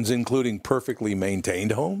conditions, including perfectly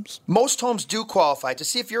maintained homes? Most homes do qualify. To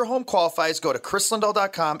see if your home qualifies, go to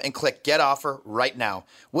chrislindahl.com and click Get Offer right now.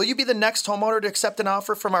 Will you be the next homeowner to accept an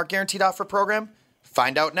offer from our Guaranteed Offer program?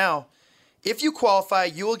 Find out now. If you qualify,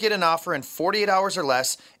 you will get an offer in 48 hours or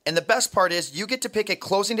less, and the best part is you get to pick a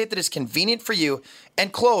closing date that is convenient for you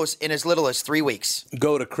and close in as little as 3 weeks.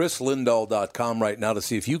 Go to chrislindahl.com right now to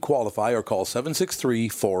see if you qualify or call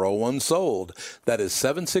 763-401-SOLD. That is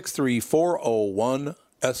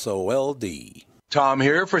 763-401-SOLD. Tom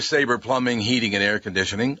here for Sabre Plumbing, Heating, and Air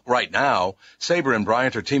Conditioning. Right now, Sabre and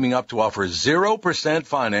Bryant are teaming up to offer 0%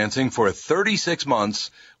 financing for 36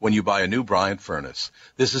 months when you buy a new Bryant furnace.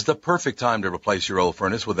 This is the perfect time to replace your old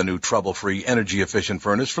furnace with a new trouble-free, energy-efficient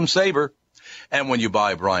furnace from Sabre. And when you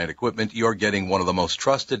buy Bryant equipment, you're getting one of the most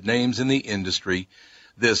trusted names in the industry.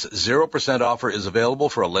 This 0% offer is available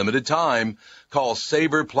for a limited time. Call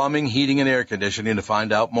Sabre Plumbing, Heating, and Air Conditioning to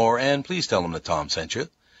find out more, and please tell them that Tom sent you.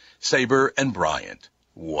 Sabre and Bryant,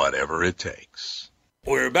 whatever it takes.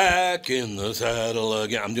 We're back in the saddle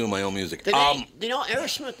again. I'm doing my own music.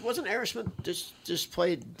 Aerosmith just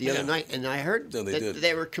played the other night, and I heard No, they did.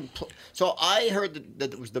 they were so I heard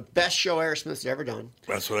that it was the best show Aerosmith's ever done.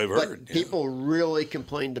 That's what I've But heard. yeah. people really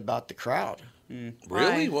complained about the crowd.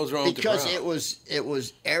 Really? What was wrong with the Because crowd? it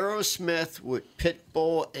was Aerosmith with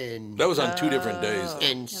Pitbull and That was on 2 different days.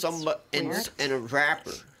 and a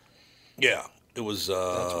rapper. Yeah, it was.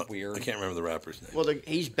 That's weird. I can't remember the rapper's name. Well,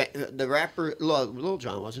 the rapper Lil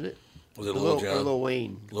Jon, wasn't it? Was it Lil Jon? Or Lil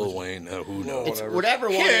Wayne? Lil Wayne. Who knows? It's whatever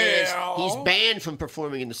one it is. He's banned from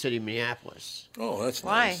performing in the city of Minneapolis. Oh, that's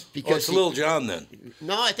Why? nice. Because It's Lil Jon then.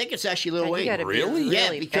 No, I think it's actually Lil You Wayne. gotta be Really? Yeah,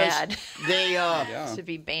 really because bad they to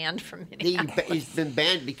be banned from Minneapolis. he's been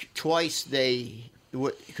banned twice.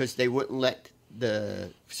 Because they wouldn't let the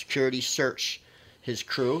security search his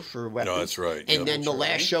crew for weapons. No, that's right. And Yep. then the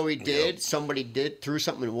last show he did, somebody threw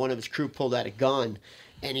something, and one of his crew pulled out a gun,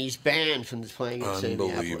 and he's banned from playing in the city of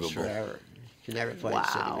Minneapolis Unbelievable. forever. He can never play in the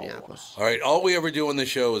city of Minneapolis. All right, all we ever do on the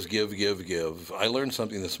show is give, give, give. I learned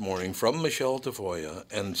something this morning from Michelle Tafoya,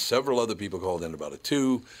 and several other people called in about it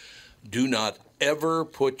too. Do not ever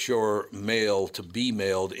put your mail to be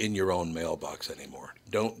mailed in your own mailbox anymore.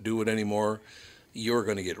 Don't do it anymore. You're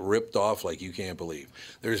going to get ripped off like you can't believe.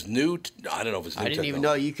 There's I don't know if it's new I didn't even technology.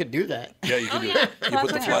 know you could do that. Yeah, you can do it. You That's put the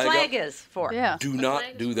what your flag flag up. is for. Yeah. Do not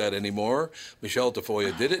do that anymore. Michelle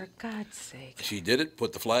Tafoya did it. For God's sake. She did it,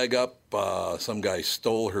 put the flag up. Some guy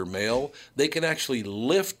stole her mail. They can actually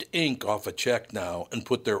lift ink off a check now and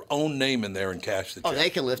put their own name in there and cash the check. Oh, they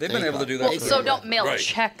can lift. They've been able to do that Well, forever. so don't mail Right.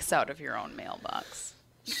 checks out of your own mailbox.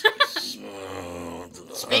 I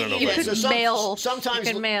don't know. You about could that. mail. Sometimes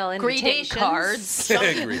You can mail greeting invitations. cards.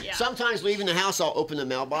 Sometimes leaving the house, I'll open the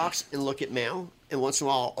mailbox and look at mail. And once in a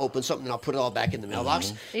while, I'll open something and I'll put it all back in the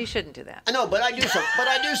mailbox. You shouldn't do that. I know, but I do.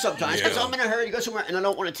 Sometimes because Yeah. I'm in a hurry to go somewhere and I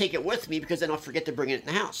don't want to take it with me because then I'll forget to bring it in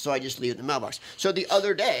the house. So I just leave it in the mailbox. So the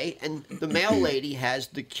other day, and the mail lady has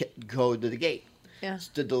the code to the gate.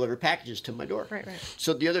 to deliver packages to my door. Right.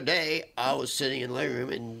 So the other day, I was sitting in the living room,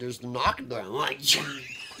 and there's the knocking door. I'm like,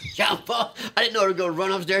 jump up. I didn't know to go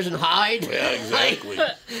run upstairs and hide. Yeah, exactly.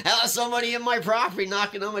 Like, somebody in my property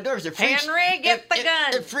knocking on my door. Henry, get the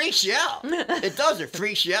gun. It freaks you out. It does. It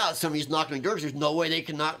freaks you out. Somebody's knocking on your door. There's no way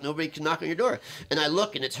nobody can knock on your door. And I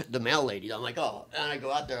look, and it's the mail lady. I'm like, oh. And I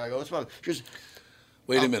go out there. I go, what's wrong? She goes,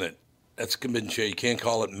 wait a minute. That's been changed. You can't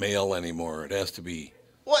call it mail anymore. It has to be.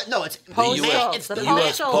 What? No, it's postal. It's the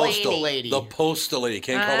postal lady. The postal lady. You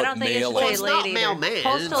can't call it mail. It's not mailman.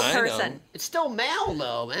 Postal person. It's still mail,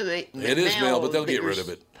 though. It is mail, but they'll get rid of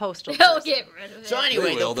it. Postal. They'll get rid of it. So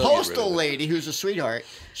anyway, the postal lady, who's a sweetheart,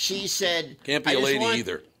 she said, "Can't be a lady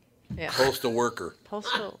either." Yeah. Postal worker.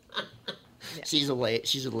 Postal. Yeah. She's a lady.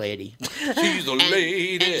 She's a lady.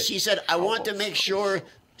 And she said, "I want to make sure."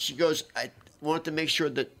 She goes, "I want to make sure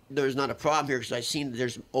that there's not a problem here because I've seen that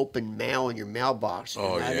there's open mail in your mailbox.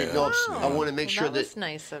 Oh, I didn't know I want to make sure that was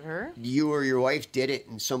nice of her. You or your wife did it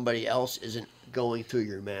and somebody else isn't going through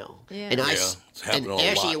your mail." Yeah. And it's happening a lot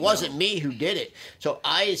actually, it wasn't now. me who did it. So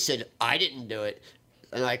I said I didn't do it.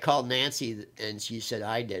 And I called Nancy, and she said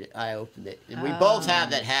I did it. I opened it. And we both have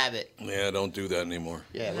that habit. Yeah, don't do that anymore.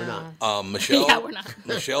 Yeah, we're not. Michelle, Yeah, we're not.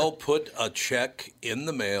 Michelle put a check in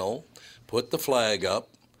the mail, put the flag up.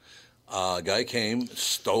 A guy came,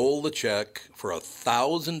 stole the check for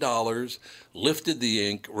 $1,000, lifted the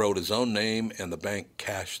ink, wrote his own name, and the bank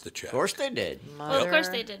cashed the check. Of course they did. Well, of course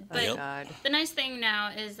they did. But God. the nice thing now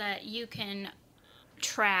is that you can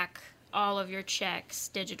track all of your checks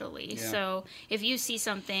digitally. Yeah. So if you see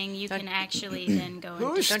something, you can actually then go and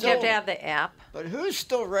Don't you have to have the app? But who's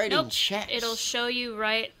still writing checks? It'll show you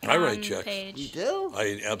right I on write the checks. page. You do?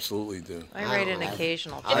 I absolutely do. I write an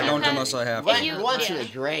occasional I check. don't unless I have If to. you- Once in yeah.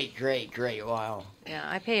 a great while. Yeah,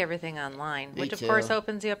 I pay everything online, Me which of too. course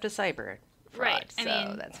opens you up to cyber fraud. Right, I So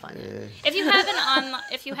mean- that's fun. If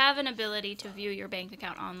you have an ability to view your bank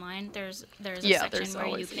account online, there's a Yeah, section there's where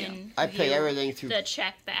always, you can I pay view everything through- the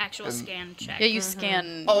check, the actual scanned check. Yeah, you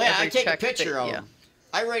scan. Oh, yeah, I every take a check picture that- of them.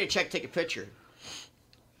 I write a check, take a picture.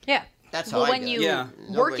 Yeah. That's how Well, I when do it. you Yeah.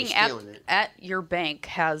 Nobody's working at stealing it. your bank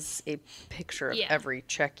has a picture of Yeah. every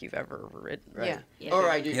check you've ever written. Right. Yeah. Or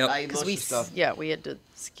I do. Yep. I Because most of the stuff. we had to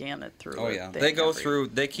scan it through. Oh a yeah, thing they go every- through.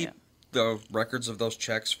 They keep the records of those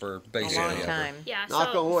checks for basically long ever. time. Yeah,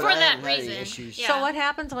 Knock so on wood, for I that haven't had any reason. issues. Yeah. So what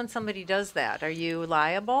happens when somebody does that? Are you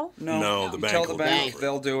liable? No, the You bank tell will the bank, do it.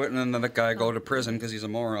 they'll do it, and then the guy go to prison because he's a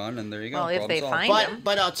moron, and there you go. Well, if problem they solved. find him.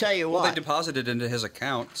 But I'll tell you Well, they what. deposited into his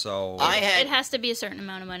account, so I It had has to be a certain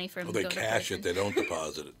amount of money for him Well, to they go to cash prison. it. They don't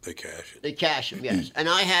deposit it. They cash it. they cash them, yes. And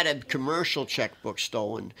I had a commercial checkbook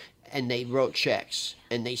stolen, and they wrote checks,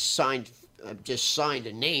 and they just signed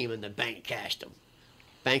a name, and the bank cashed them.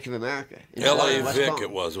 Bank of America. in L.A. West Vic Palm.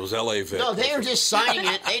 it was. It was L.A. Vic. No, they were just signing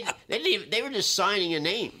it. They were just signing a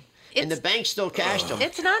name, and the bank still cashed them.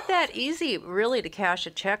 It's not that easy, really, to cash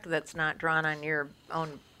a check that's not drawn on your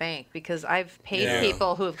own bank because I've paid Yeah.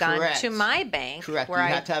 people who have gone Correct. to my bank. Correct. Where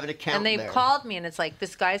You have to have an account And they've there. called me and it's like,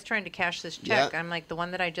 this guy's trying to cash this check. Yep. I'm like, the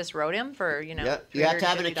one that I just wrote him for, Yep. You have to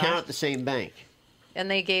have an $350. account at the same bank. And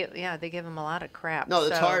they gave him a lot of crap. No,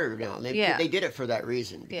 it's so- harder now. They did it for that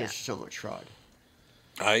reason because Yeah. there's so much fraud.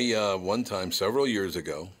 I one time several years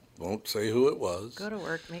ago, won't say who it was, Go to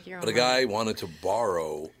work, make your own but a money. guy wanted to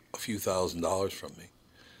borrow a few $1,000s from me.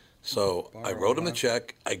 So I wrote him a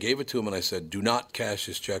check. I gave it to him, and I said, "Do not cash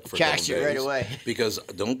this check for a couple of Cashed days it right away. because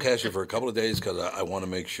don't cash it for a couple of days because I want to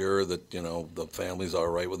make sure that the family's all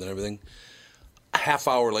right with it and everything." A half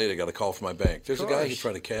hour later, I got a call from my bank. There's a guy who's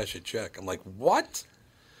trying to cash a check. I'm like, "What?"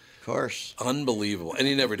 Of course. Unbelievable. And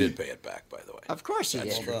he never did pay it back, by the way. Of course he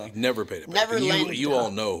That's did. true. He never paid it back. Never And lend- you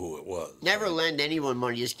all know who it was. Never lend anyone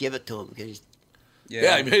money. Just give it to him because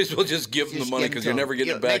Yeah, you may as well just give him the money because you're never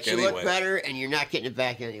getting it back makes you look anyway. better, and you're not getting it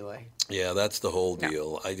back anyway. Yeah, that's the whole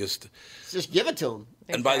deal. I just give it to him.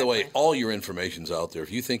 And by the way, all your information's out there.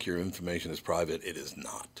 If you think your information is private, it is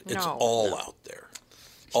not. It's No. all out there.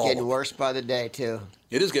 It's getting worse by the day too.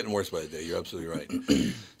 It is getting worse by the day. You're absolutely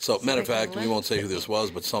right. So, matter of fact, we won't say who this was,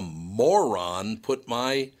 but some moron put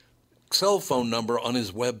my cell phone number on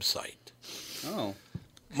his website. Oh.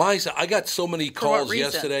 I got so many what calls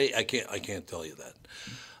reason? yesterday. I can't tell you that.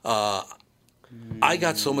 I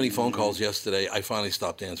got so many phone calls yesterday. I finally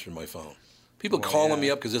stopped answering my phone. People calling me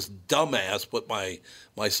up because this dumbass put my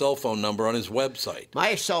cell phone number on his website.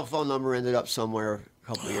 My cell phone number ended up somewhere a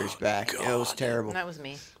couple of years back. It was terrible. That was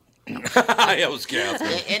me. That was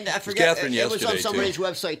Catherine. And I It was forget, Catherine it was on yesterday, somebody's too.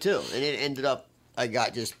 website too, and it ended up. I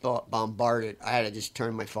got just bombarded. I had to just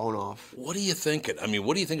turn my phone off. What are you thinking? I mean,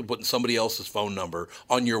 what do you think of putting somebody else's phone number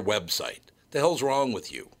on your website? The hell's wrong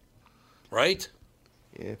with you? Right?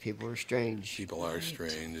 Yeah, people are strange. People are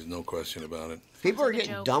strange. There's no question about it. People are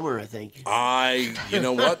getting dumber, I think. You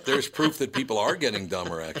know what? There's proof that people are getting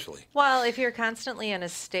dumber, actually. Well, if you're constantly in a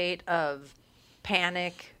state of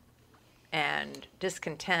panic and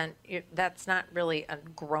discontent, that's not really a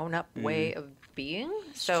grown-up way of being.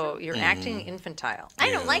 So you're acting infantile.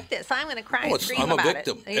 I don't like this. I'm going to cry and scream about it. I'm a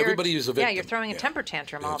victim. Everybody is a victim. Yeah, you're throwing a temper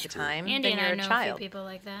tantrum all the time. Andy then and you're I know a child. a few people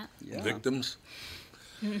like that. Yeah. Victims?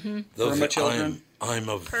 Perma-children? I'm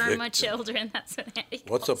a victim. Perma-children, that's what Andy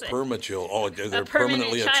What's a calls it. perma-child? Oh, they're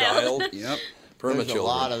permanently a child? Yep. Perma-children. There's a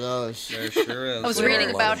lot of those. There sure is. I was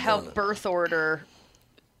reading about how birth order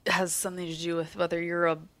has something to do with whether you're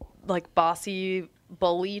a bossy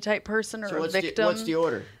bully type person or a victim. What's the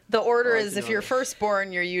order? The order is if you're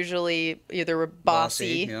firstborn, you're usually either a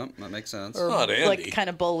bossy. Yep, that makes sense. Or kind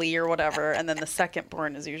of bully or whatever, and then the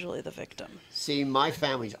secondborn is usually the victim. See, my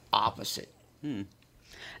family's opposite.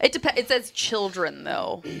 It depends. It says children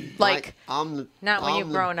though, not when you've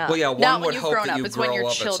grown up. Well, yeah, one not would when you've hope grown that up. you It's when you're grow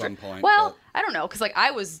up children. at some point. Well, I don't know, because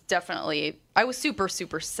I was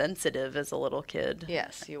super sensitive as a little kid.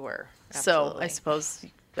 Yes, you were. So I suppose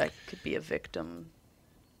that could be a victim.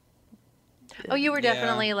 Oh, you were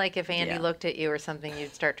definitely if Andy looked at you or something,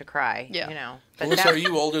 you'd start to cry. Yeah. You know. Melissa, are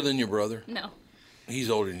you older than your brother? No. He's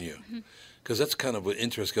older than you. Because that's kind of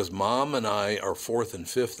interesting, because Mom and I are fourth and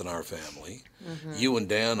fifth in our family. You and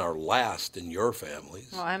Dan are last in your families.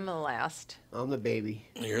 Well, I'm the last. I'm the baby.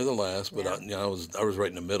 You're the last, but I was right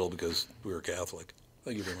in the middle because we were Catholic.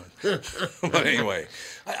 Thank you very much. But anyway,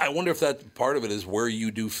 I wonder if that part of it is where you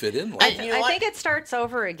do fit in. I think it starts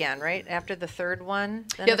over again, right? After the third one.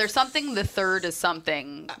 Yeah, there's something. The third is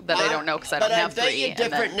something that I don't know because I don't have three. But I bet you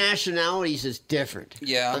different nationalities is different.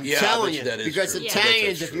 Yeah. I'm telling you. That is because true.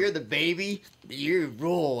 Italians, if you're the baby, you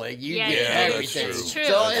rule and you get everything. That's true.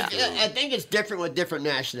 So I think it's different with different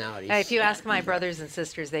nationalities. If you ask my brothers and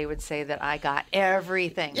sisters, they would say that I got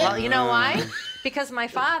everything. Yeah. Well, you know why? Because my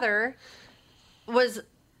father was,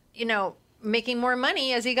 making more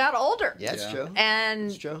money as he got older. Yeah, that's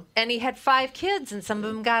true. And he had 5 kids, and some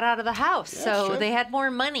of them got out of the house, so they had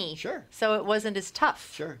more money. Sure. So it wasn't as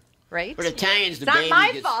tough. Sure. Right? But Italians, the it's baby not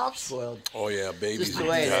my gets fault. spoiled. Oh yeah, babies in the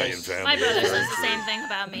way it Italian is. family. My brother says the same thing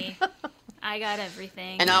about me. I got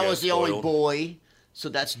everything. And I was the only boy, so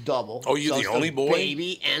that's double. Oh, you're so the only boy?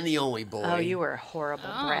 Baby and the only boy. Oh, you were a horrible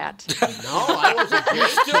brat. No, I was a great You're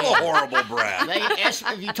still a horrible brat.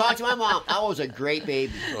 If you talk to my mom, I was a great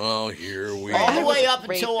baby. Oh, here we All go. the way up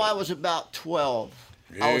until I was about 12.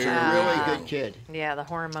 I was a really good kid. Yeah, the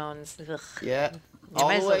hormones. Ugh. Yeah. You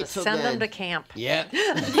might as well till send then. them to camp. Yeah.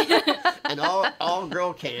 And all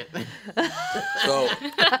girl camp. So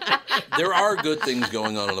there are good things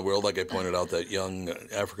going on in the world. Like I pointed out, that young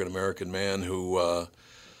African American man who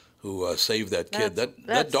saved that kid.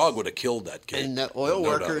 That dog would have killed that kid. And the oil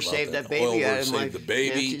worker saved that baby out of the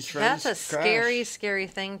baby. That's a scary, scary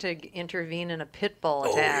thing to intervene in a pit bull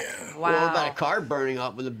attack. Yeah. Wow. Well, about a car burning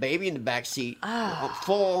up with a baby in the back seat.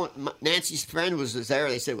 Full. Nancy's friend was there.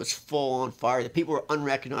 They said it was full on fire. The people were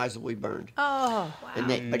unrecognizably burned. Oh, wow.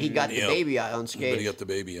 But he got the baby out unscathed. But he got the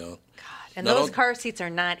baby out. And those car seats are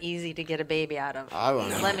not easy to get a baby out of. I don't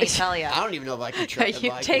know. Let me tell you. I don't even know if I can try.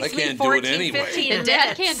 It takes me 14, 15 And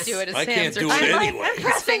Dad can't do it. His I hands can't do are it anyway. I'm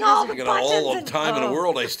pressing all the I got all the buttons. time in the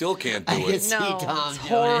world. I still can't do it. No, it's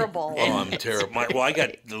horrible. Oh, I'm terrible. Well, I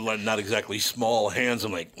got not exactly small hands.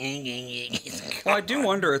 I'm like. Well, I do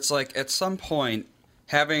wonder. It's like at some point,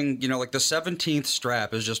 having the 17th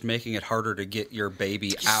strap is just making it harder to get your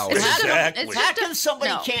baby out. Exactly. How come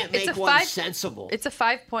somebody can't make one sensible? It's a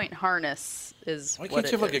 5-point harness. Why can't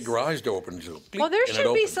you have like a garage door open? Well, there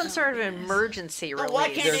should be some sort of emergency release. Why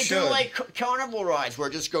can't they do like carnival rides where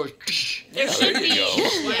it just goes? There should be.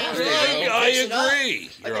 I agree.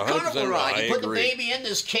 You're 100% right. You put the baby in,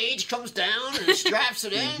 this cage comes down and it straps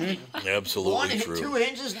it in. Absolutely true. 2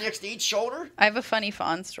 hinges next to each shoulder. I have a funny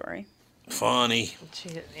fawn story. Funny.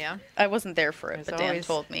 Yeah. I wasn't there for it, but Dan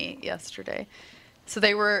told me yesterday. So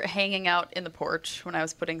they were hanging out in the porch when I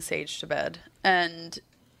was putting Sage to bed, and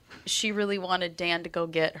she really wanted Dan to go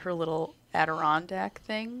get her little Adirondack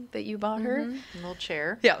thing that you bought her. A little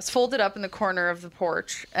chair. Yeah, it was folded up in the corner of the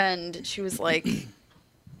porch, and she was like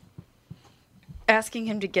asking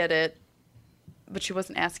him to get it, but she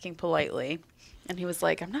wasn't asking politely. And he was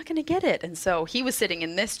like, I'm not going to get it. And so he was sitting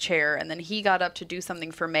in this chair, and then he got up to do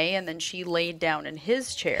something for May, and then she laid down in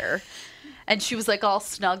his chair. And she was like all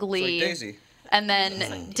snuggly. It's like Daisy. And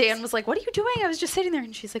then Dan was like, what are you doing? I was just sitting there.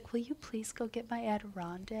 And she's like, will you please go get my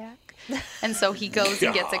Adirondack? And so he goes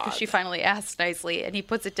and gets it because she finally asked nicely. And he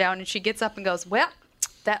puts it down, and she gets up and goes, well,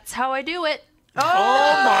 that's how I do it. Oh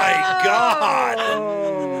my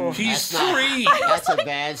God. She's 3. That's a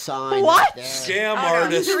bad sign. What? Scam Oh, no.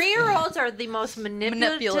 artist. 3-year-olds are the most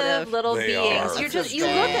manipulative little They beings. are. You're That's just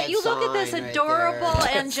a you look at this bad sign right adorable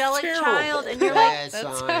there. angelic terrible. child, and you're Bad like,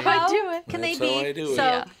 sign. how do it. can That's they how I be do it. so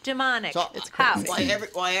Yeah. demonic? So, It's how.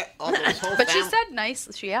 This whole But she fam- said nice.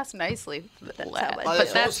 She asked nicely. how But I While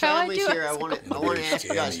this that's whole how I family's do here, it. I want to Very ask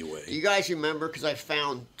you guys. scammy way. Do you guys remember? Because I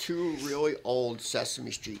found 2 really old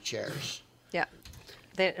Sesame Street chairs. Yeah.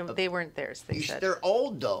 They weren't theirs. They said. They're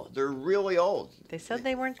old though. They're really old. They said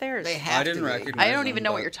they weren't theirs. They have I didn't to be. recognize I don't even them,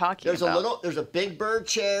 know what but- you're talking There's about. there's a Big Bird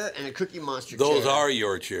chair and a Cookie Monster Those chair. are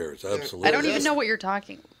your chairs, absolutely. I don't even know what you're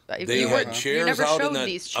talking about. They you had you chairs never out showed in that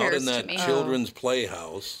these out chairs in that to me. children's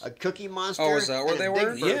playhouse. A Cookie Monster. Oh, is that where and they a Big were?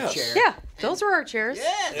 Bird Yes. chair. Yeah, those were our chairs.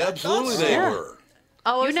 Yeah, Absolutely, that's they awesome. were.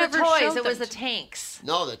 Oh, it You was never the toys. showed It was them the tanks.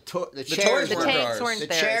 No, the toys chairs. The were tanks ours. weren't The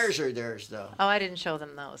theirs. chairs are theirs though. Oh, I didn't show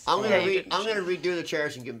them those. I'm Yeah, gonna you didn't I'm gonna redo the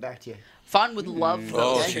chairs and give them back to you. Fawn would love those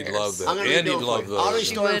Oh, chairs. she'd love that. I'm gonna And redo he'd them love for you. I'll those.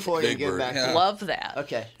 restore them would. for you and Big give them Bird. back to Yeah. you. Love that.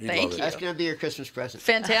 Okay. He'd Thank love you. it. That's gonna be your Christmas present.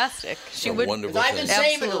 Fantastic. She A would. wonderful Because I've been thing.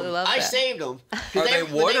 saving Absolutely them. love I that. saved them. Are they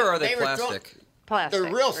wood or are they were plastic? Plastic.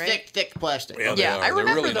 They're real right? thick plastic. Yeah, they Yeah, are. I They're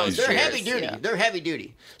remember really those nice They're chairs. heavy duty. Yeah. They're heavy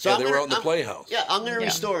duty. So Yeah, I'm they were gonna, out in the I'm- playhouse. Yeah, I'm gonna Yeah.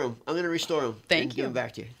 restore them. I'm gonna restore them. Thank and give you. them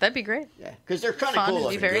back to you. That'd be great. Yeah, because they're kind of Fawn cool would be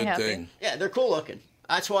looking. very Good happy. thing. Yeah, they're cool looking.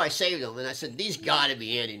 That's why I saved them, and I said these got to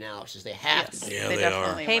be Andy now, since they have to be. Yeah, They they are.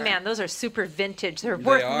 definitely Hey were. man, those are super vintage. They're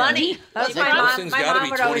worth are. money. That's Those my mom. things My gotta mom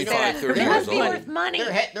be would always say 25, that. 30 They must years be old. worth money.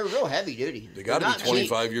 They're real heavy duty. They got to They're be not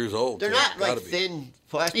 25 cheap. years old. They're too. not Gotta like be. thin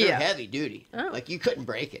plastic. Yeah. They're heavy duty. Like you couldn't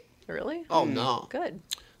break it. Really? Oh no. Good.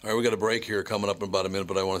 All right, we got a break here coming up in about a minute,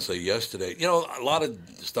 but I want to say yesterday, a lot of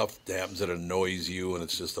stuff happens that annoys you, and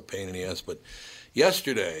it's just a pain in the ass. But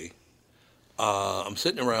yesterday, I'm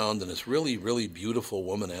sitting around, and this really, really beautiful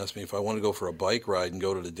woman asked me if I want to go for a bike ride and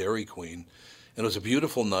go to the Dairy Queen. And it was a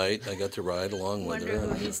beautiful night. I got to ride along with Wonder her.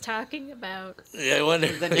 who he's talking about. Yeah, I wonder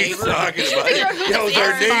who he's neighbor? talking about. Yeah, it was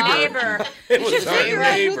our neighbor. It was our Figure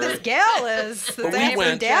out who this neighbor. gal is. But we That's her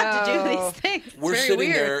went- dad to do these things. It's We're very sitting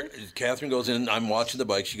weird. there. Catherine goes in. I'm watching the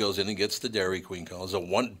bike. She goes in and gets the Dairy Queen call. It was a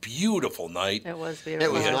one beautiful night. It was It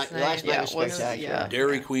beautiful. was last last night Yeah, was it was- spectacular. yeah.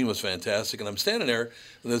 Dairy Queen was fantastic. And I'm standing there,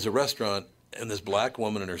 and there's a restaurant, and this black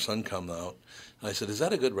woman and her son come out. And I said, "Is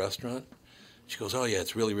that a good restaurant?" She goes, "Oh, yeah,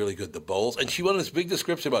 it's really, really good. The bowls." And she went on this big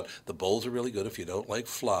description about the bowls are really good if you don't like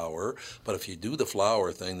flour. But if you do the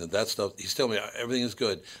flour thing, that stuff, he's telling me everything is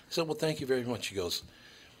good. I said, "Well, thank you very much." She goes,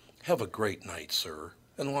 "Have a great night, sir,"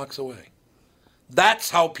 and walks away. That's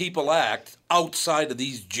how people act outside of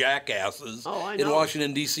these jackasses I in know.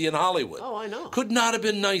 Washington, D.C. and Hollywood. Oh, I know. Could not have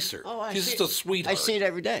been nicer. Oh, I She's see just a it. sweetheart. I see it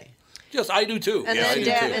every day. Yes, I do too. And yeah, I then do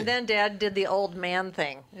Dad, too. and then Dad did the old man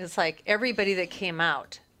thing. It's like everybody that came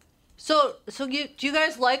out. So do you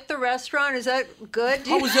guys like the restaurant? Is that good?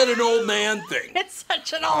 How is that an old man thing? It's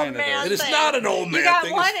such an old man It is thing. not an old man You got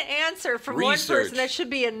thing. one It's answer from research. one person. That should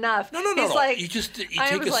be enough. No. He's like, you I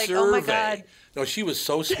take was a like, survey. oh my God. No, she was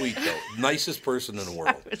so sweet though. Nicest person in the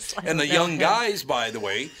world. was like, And the no, young him. guys, by the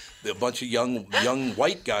way, the bunch of young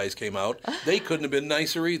white guys came out. They couldn't have been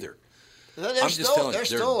nicer either. There's I'm just still, telling you, there's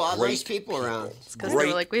they're still a lot of great nice people around. Because they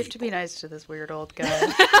were like, we have to be nice to this weird old guy.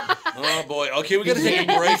 Oh boy. Okay, we got to take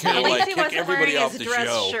a break here. At Like least he kick wasn't everybody wearing off his the dress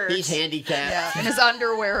show. shirt. He's handicapped. Yeah, in his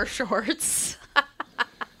underwear shorts.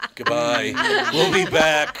 Goodbye. We'll be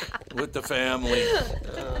back with the family.